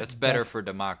then that's better for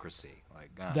democracy.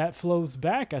 Like that flows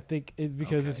back, I think,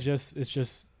 because it's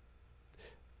just.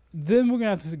 Then we're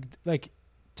gonna have to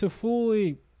to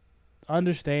fully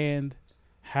understand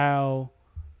how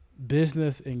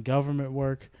business and government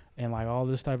work and like all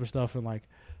this type of stuff, and like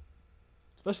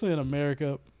especially in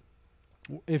America,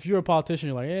 if you're a politician,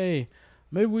 you're like, hey,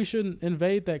 maybe we shouldn't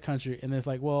invade that country, and it's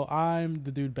like, well, I'm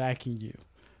the dude backing you,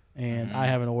 and I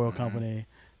have an oil company,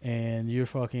 and you're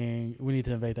fucking. We need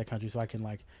to invade that country so I can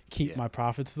like keep my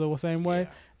profits the same way,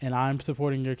 and I'm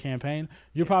supporting your campaign.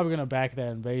 You're probably gonna back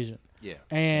that invasion. Yeah,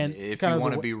 and if you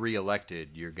want to be reelected,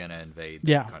 you're gonna invade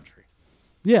that country.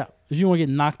 Yeah, if you want to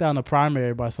get knocked down in the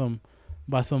primary by some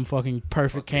fucking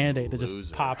perfect candidate that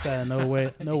just pops out of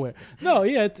nowhere. No,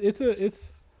 yeah,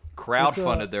 it's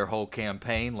crowdfunded their whole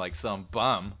campaign like some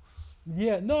bum.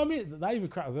 Yeah, no, I mean not even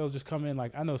crowd. They'll just come in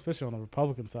like I know, especially on the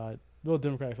Republican side, the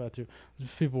Democratic side too.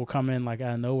 Just people will come in like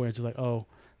out of nowhere and just like, oh,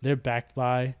 they're backed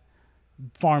by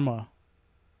pharma,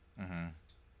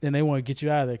 and they want to get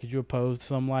you out of there because you opposed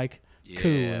some like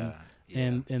coup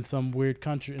in some weird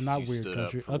country, and not weird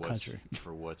country, a country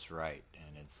for what's right,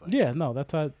 and it's like no,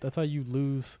 that's how you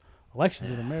lose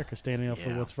elections in America, standing up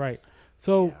for what's right.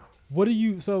 So what do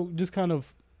you? So just kind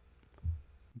of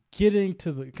getting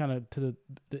to the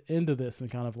end of this and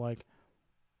kind of like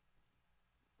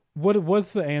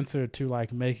what's the answer to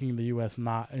like making the U.S.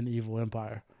 not an evil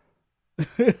empire?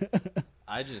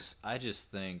 I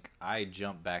just think I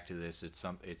jump back to this.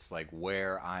 It's like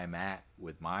where I'm at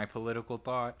with my political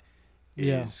thought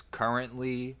is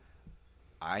currently,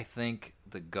 I think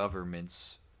the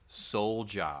government's sole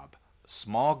job,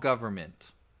 small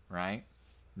government, right?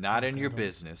 Not in your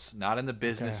business, not in the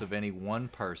business of any one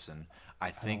person. I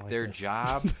think their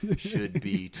job should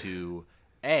be to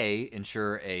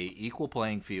ensure a equal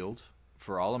playing field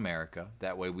for all America.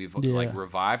 That way we've like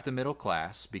revived the middle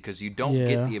class, because you don't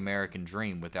get the American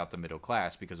dream without the middle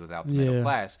class, because without the middle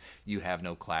class you have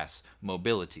no class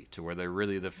mobility to where they're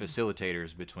really the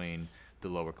facilitators between the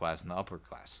lower class and the upper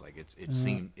class. Like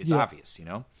it's obvious, you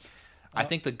know. I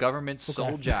think the government's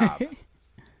sole job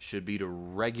should be to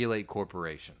regulate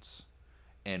corporations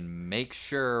and make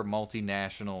sure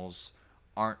multinationals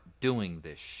aren't doing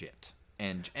this shit.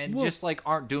 And just like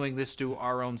aren't doing this to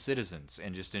our own citizens,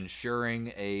 and just ensuring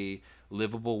a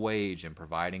livable wage and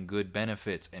providing good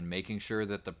benefits and making sure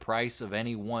that the price of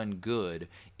any one good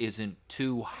isn't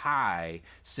too high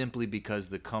simply because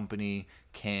the company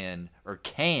can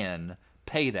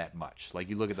pay that much. Like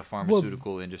you look at the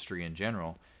pharmaceutical industry in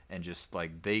general, and just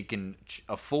like they can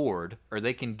afford, or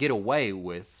they can get away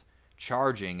with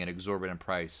charging an exorbitant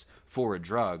price for a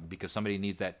drug because somebody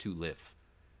needs that to live.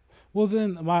 Well,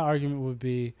 then my argument would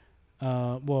be,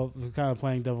 kind of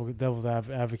playing devil's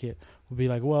advocate would be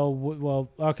like,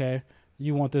 well, okay,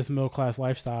 you want this middle class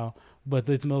lifestyle, but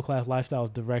this middle class lifestyle is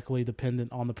directly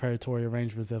dependent on the predatory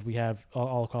arrangements that we have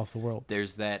all across the world.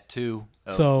 There's that too.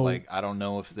 So, like, I don't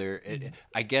know if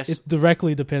I guess it's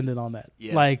directly dependent on that.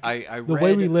 Yeah, like I the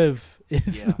way we live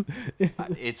is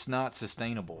it's not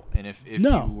sustainable. And if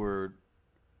you were,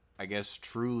 I guess,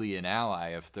 truly an ally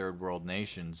of third world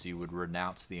nations, you would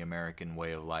renounce the American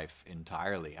way of life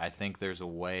entirely. I think there's a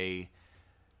way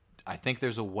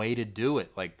to do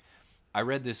it. Like, I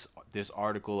read this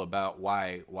article about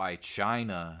why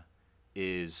China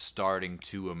is starting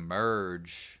to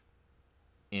emerge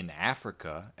in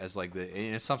Africa as like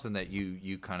and it's something that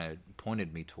you kind of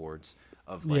pointed me towards,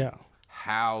 of like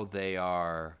how they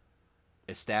are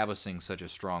establishing such a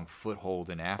strong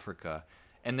foothold in Africa.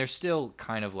 And they're still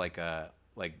kind of like a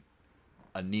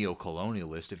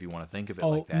neo-colonialist, if you want to think of it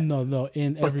like that. No, but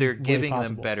they're giving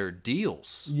them better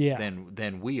deals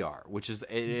than we are, which is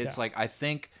it's like I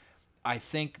think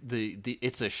the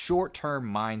it's a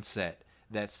short-term mindset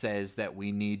that says that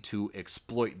we need to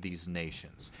exploit these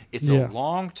nations. It's a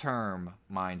long-term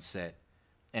mindset,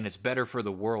 and it's better for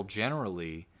the world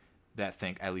generally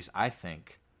at least I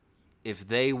think, if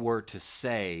they were to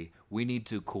say, we need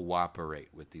to cooperate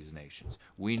with these nations,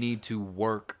 we need to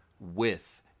work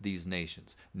with these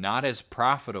nations, not as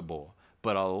profitable,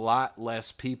 but a lot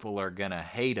less people are going to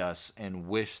hate us and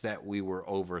wish that we were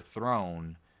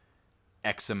overthrown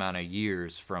X amount of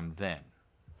years from then.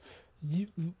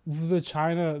 The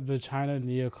China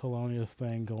neo-colonialist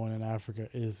thing going in Africa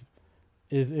is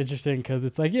interesting, because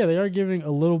it's like, they are giving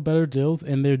a little better deals,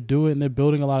 and they're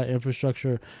building a lot of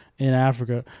infrastructure in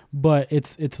Africa, but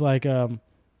it's like I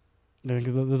think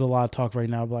there's a lot of talk right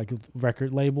now about like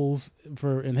record labels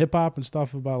in hip hop and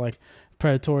stuff, about like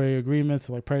predatory agreements,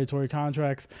 like predatory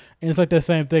contracts, and it's like that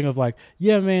same thing of like,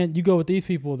 man, you go with these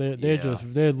people,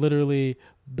 they're literally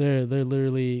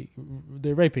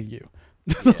raping you.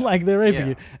 Like they're raping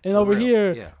you, and over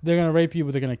here they're gonna rape you,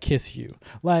 but they're gonna kiss you.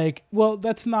 Like, well,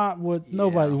 that's not what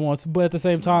nobody wants. But at the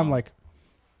same time, like,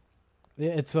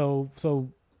 it's so.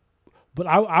 But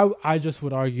I just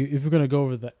would argue, if you're gonna go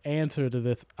over the answer to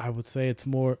this, I would say it's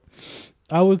more.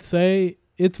 It's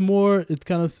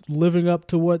kind of living up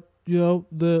to what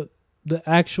the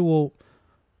actual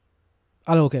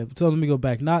I don't. Okay, so let me go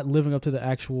back. Not living up to the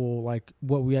actual like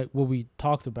what we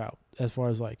talked about as far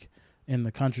as like in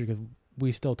the country, because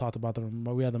we still talked about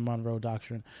we had the Monroe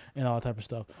Doctrine and all that type of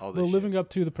stuff. All But this living shit. up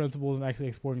to the principles and actually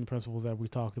exporting the principles that we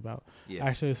talked about, Yeah.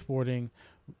 actually exporting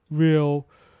real,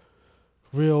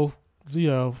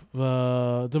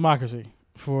 democracy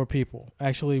for people.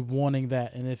 Actually wanting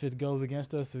that, and if it goes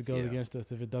against us, it goes Yeah. against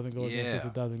us. If it doesn't go against us, Yeah.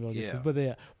 it doesn't go against Yeah.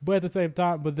 us. But at the same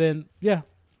time, But and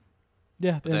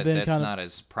then that's kind of not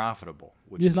as profitable.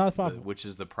 Which It's is not as profitable. which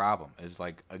is the problem. It's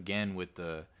like, again, with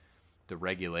the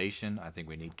regulation, I think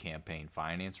we need campaign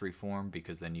finance reform,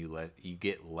 because then you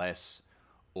get less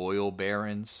oil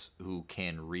barons who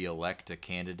can reelect a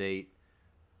candidate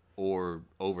or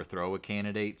overthrow a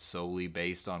candidate solely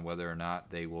based on whether or not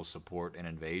they will support an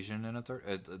invasion in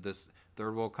this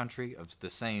third world country. Of the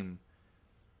same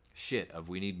shit of,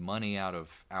 we need money out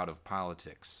of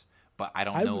politics, but I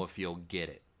don't know if you'll get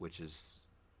it, which is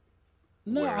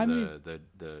No, where I mean,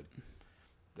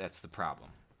 that's the problem.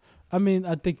 I mean,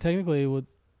 I think technically it would.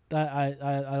 I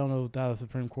don't know how the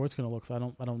Supreme Court's going to look. So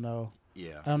I don't know.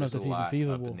 Yeah, I don't know if there's that's a even lot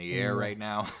feasible up in the air anymore. right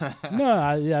now. No,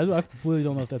 I completely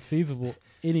don't know if that's feasible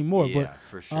anymore. Yeah,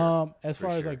 for sure. But as For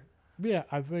far as sure. like, yeah,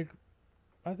 I think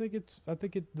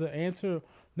the answer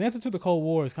to the Cold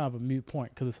War is kind of a moot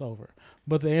point because it's over.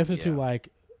 But the answer to Yeah. like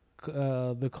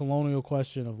the colonial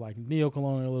question of like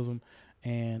neocolonialism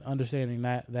and understanding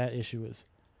that issue is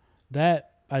that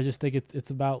I just think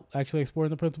it's about actually exploring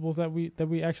the principles that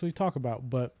we actually talk about.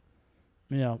 But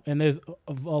and there's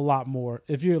a lot more.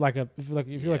 If you're like a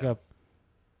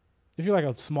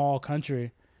small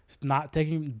country, don't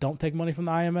take money from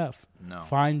the IMF. No,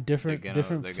 Find different they're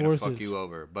sources. gonna fuck you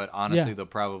over. But honestly, they'll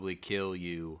probably kill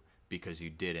you because you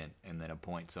didn't, and then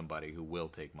appoint somebody who will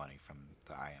take money from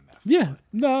the IMF. Yeah,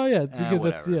 But, because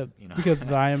that's whatever, because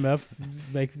the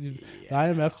IMF makes you, the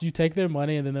IMF, you take their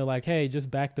money and then they're like, hey,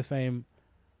 just back the same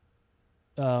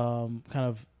kind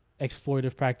of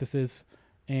exploitive practices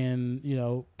and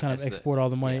kind That's of export all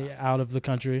the money out of the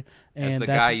country. As And the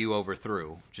guy you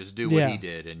overthrew, just do what he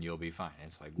did, and you'll be fine.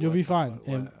 It's like, you'll what be the fine.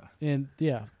 fuck? And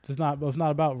it's not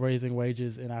about raising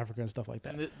wages in Africa and stuff like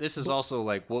that. And this is also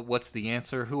like, what's the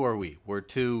answer? Who are we? We're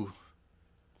two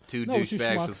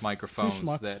douchebags with microphones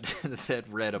that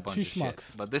read a bunch of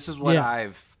shit. But this is what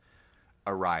I've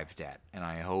arrived at, and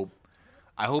I hope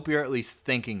you're at least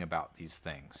thinking about these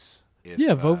things.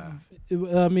 Vote.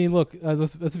 I mean, look,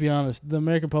 let's be honest. The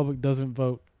American public doesn't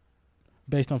vote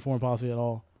based on foreign policy at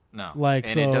all. No,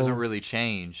 it doesn't really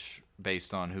change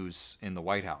based on who's in the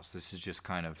White House. This is just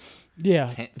kind of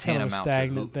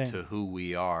tantamount to who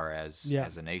we are as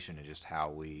a nation, and just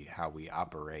how we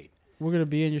operate. We're gonna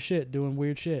be in your shit, doing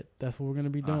weird shit. That's what we're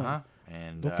gonna be doing.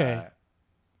 And okay,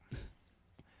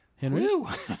 Henry.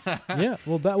 Yeah,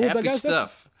 happy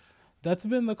stuff. That's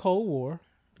been the Cold War.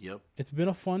 Yep. It's been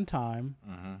a fun time.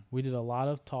 Mm-hmm. We did a lot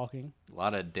of talking. A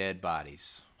lot of dead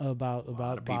bodies. About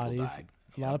bodies. Died.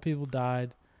 A lot of people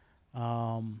died. It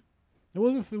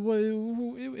wasn't.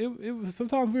 It was.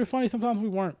 Sometimes we were funny. Sometimes we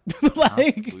weren't.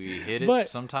 We hit it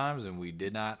sometimes, and we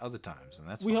did not other times, and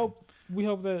that's. We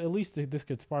hope that at least this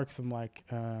could spark some like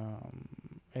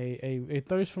a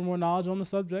thirst for more knowledge on the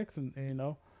subjects, and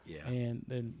Yeah.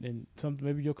 And some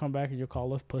maybe you'll come back and you'll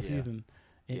call us pussies and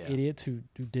idiots who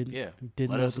didn't Let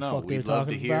know us what the know. fuck they were We'd love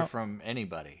talking to hear about. from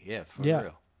anybody. Yeah, for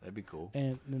real. That'd be cool.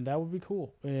 And that would be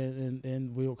cool.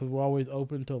 And we, because we're always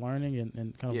open to learning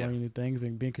and kind of learning new things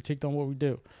and being critiqued on what we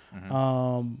do.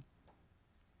 Mm-hmm.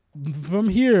 From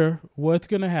here, what's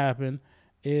going to happen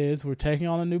is we're taking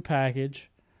on a new package,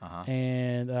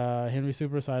 and Henry's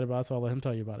super excited about it, so I'll let him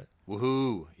tell you about it.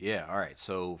 Woohoo! Yeah. All right.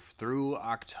 So through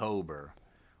October,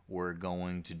 we're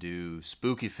going to do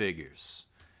spooky figures.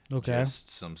 Okay. Just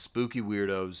some spooky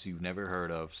weirdos you've never heard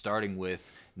of. Starting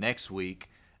with next week,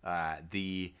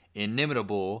 the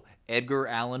inimitable Edgar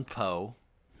Allan Poe.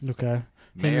 Okay.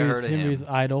 Henry's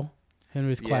idol.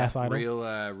 Henry's class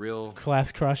idol. Real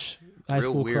class crush. High real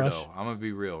school weirdo. crush. I'm gonna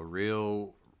be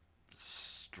real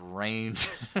strange,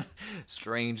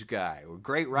 strange guy.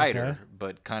 Great writer,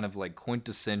 but kind of like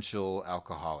quintessential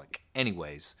alcoholic.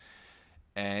 Anyways.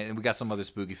 And we got some other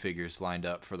spooky figures lined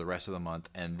up for the rest of the month.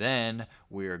 And then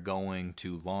we're going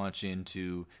to launch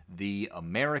into the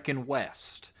American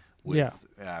West. With,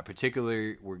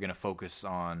 particularly, we're going to focus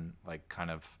on like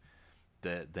kind of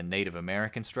the Native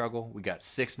American struggle. We got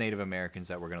 6 Native Americans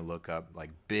that we're going to look up,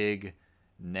 like big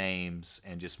names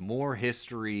and just more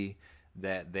history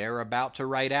that they're about to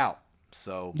write out.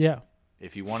 So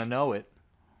if you want to know it,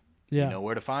 you know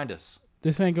where to find us.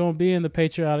 This ain't gonna be in the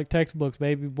patriotic textbooks,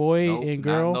 baby boy Nope, and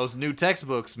girl. Not in those new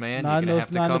textbooks, man. Not You're gonna have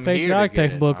to not come the here to patriotic get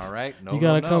textbooks. It. All right, no, you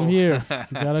gotta no, come no. here. You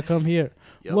gotta come here.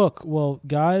 Yep. Look, well,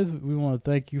 guys, we want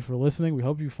to thank you for listening. We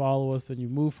hope you follow us and you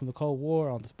move from the Cold War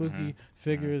onto spooky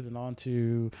figures and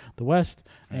onto the West.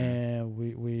 And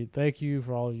we thank you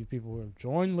for all of you people who have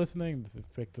joined listening. It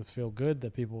makes us feel good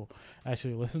that people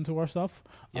actually listen to our stuff.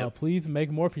 Yep. Please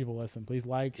make more people listen. Please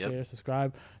like, share,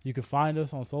 subscribe. You can find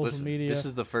us on social media. This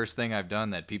is the first thing I've done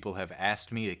that people have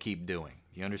asked me to keep doing.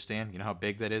 You understand? You know how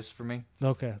big that is for me?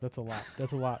 Okay, that's a lot.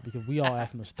 That's a lot because we all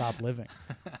asked him to stop living.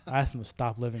 I asked him to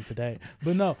stop living today.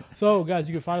 But no. So, guys,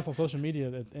 you can find us on social media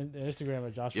and Instagram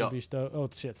at Joshua B. Stokes. Oh,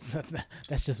 shit.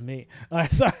 That's just me. All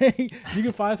right, sorry. You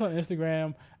can find us on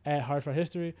Instagram at Hard Fight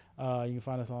History. You can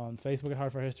find us on Facebook at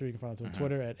Hard Fight History. You can find us on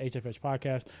Twitter at HFH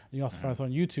Podcast. You can also find us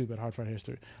on YouTube at Hard Fight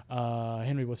History.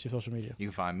 Henry, what's your social media? You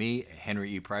can find me, Henry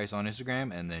E. Price, on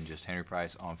Instagram, and then just Henry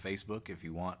Price on Facebook if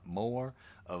you want more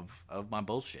of my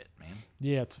bullshit, man.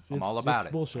 Yeah, I'm all about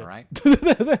it. Bullshit. All right,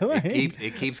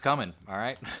 it keeps coming. All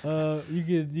right.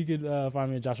 You could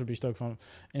find me at Joshua B. Stokes on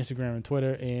Instagram and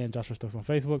Twitter, and Joshua Stokes on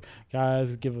Facebook.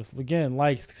 Guys, give us again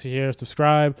like, share,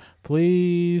 subscribe.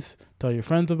 Please tell your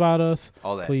friends about us.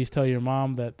 All that. Please tell your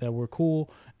mom that we're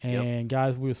cool. And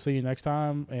guys, we'll see you next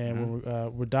time. And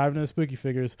we're diving into spooky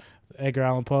figures. Edgar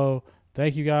Allan Poe.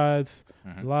 Thank you guys.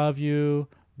 Love you.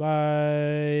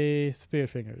 Bye. Spirit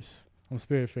fingers. I'm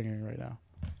spirit fingering right now.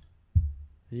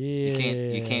 Yeah.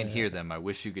 You can't hear them. I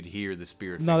wish you could hear the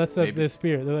spirit. No, that's the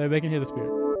spirit. They can hear the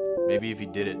spirit. Maybe if you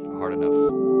did it hard enough.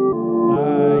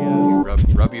 Bye,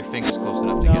 guys. Rub your fingers close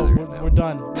enough together. No, we're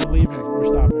done. We're leaving. We're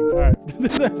stopping. All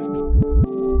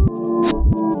right.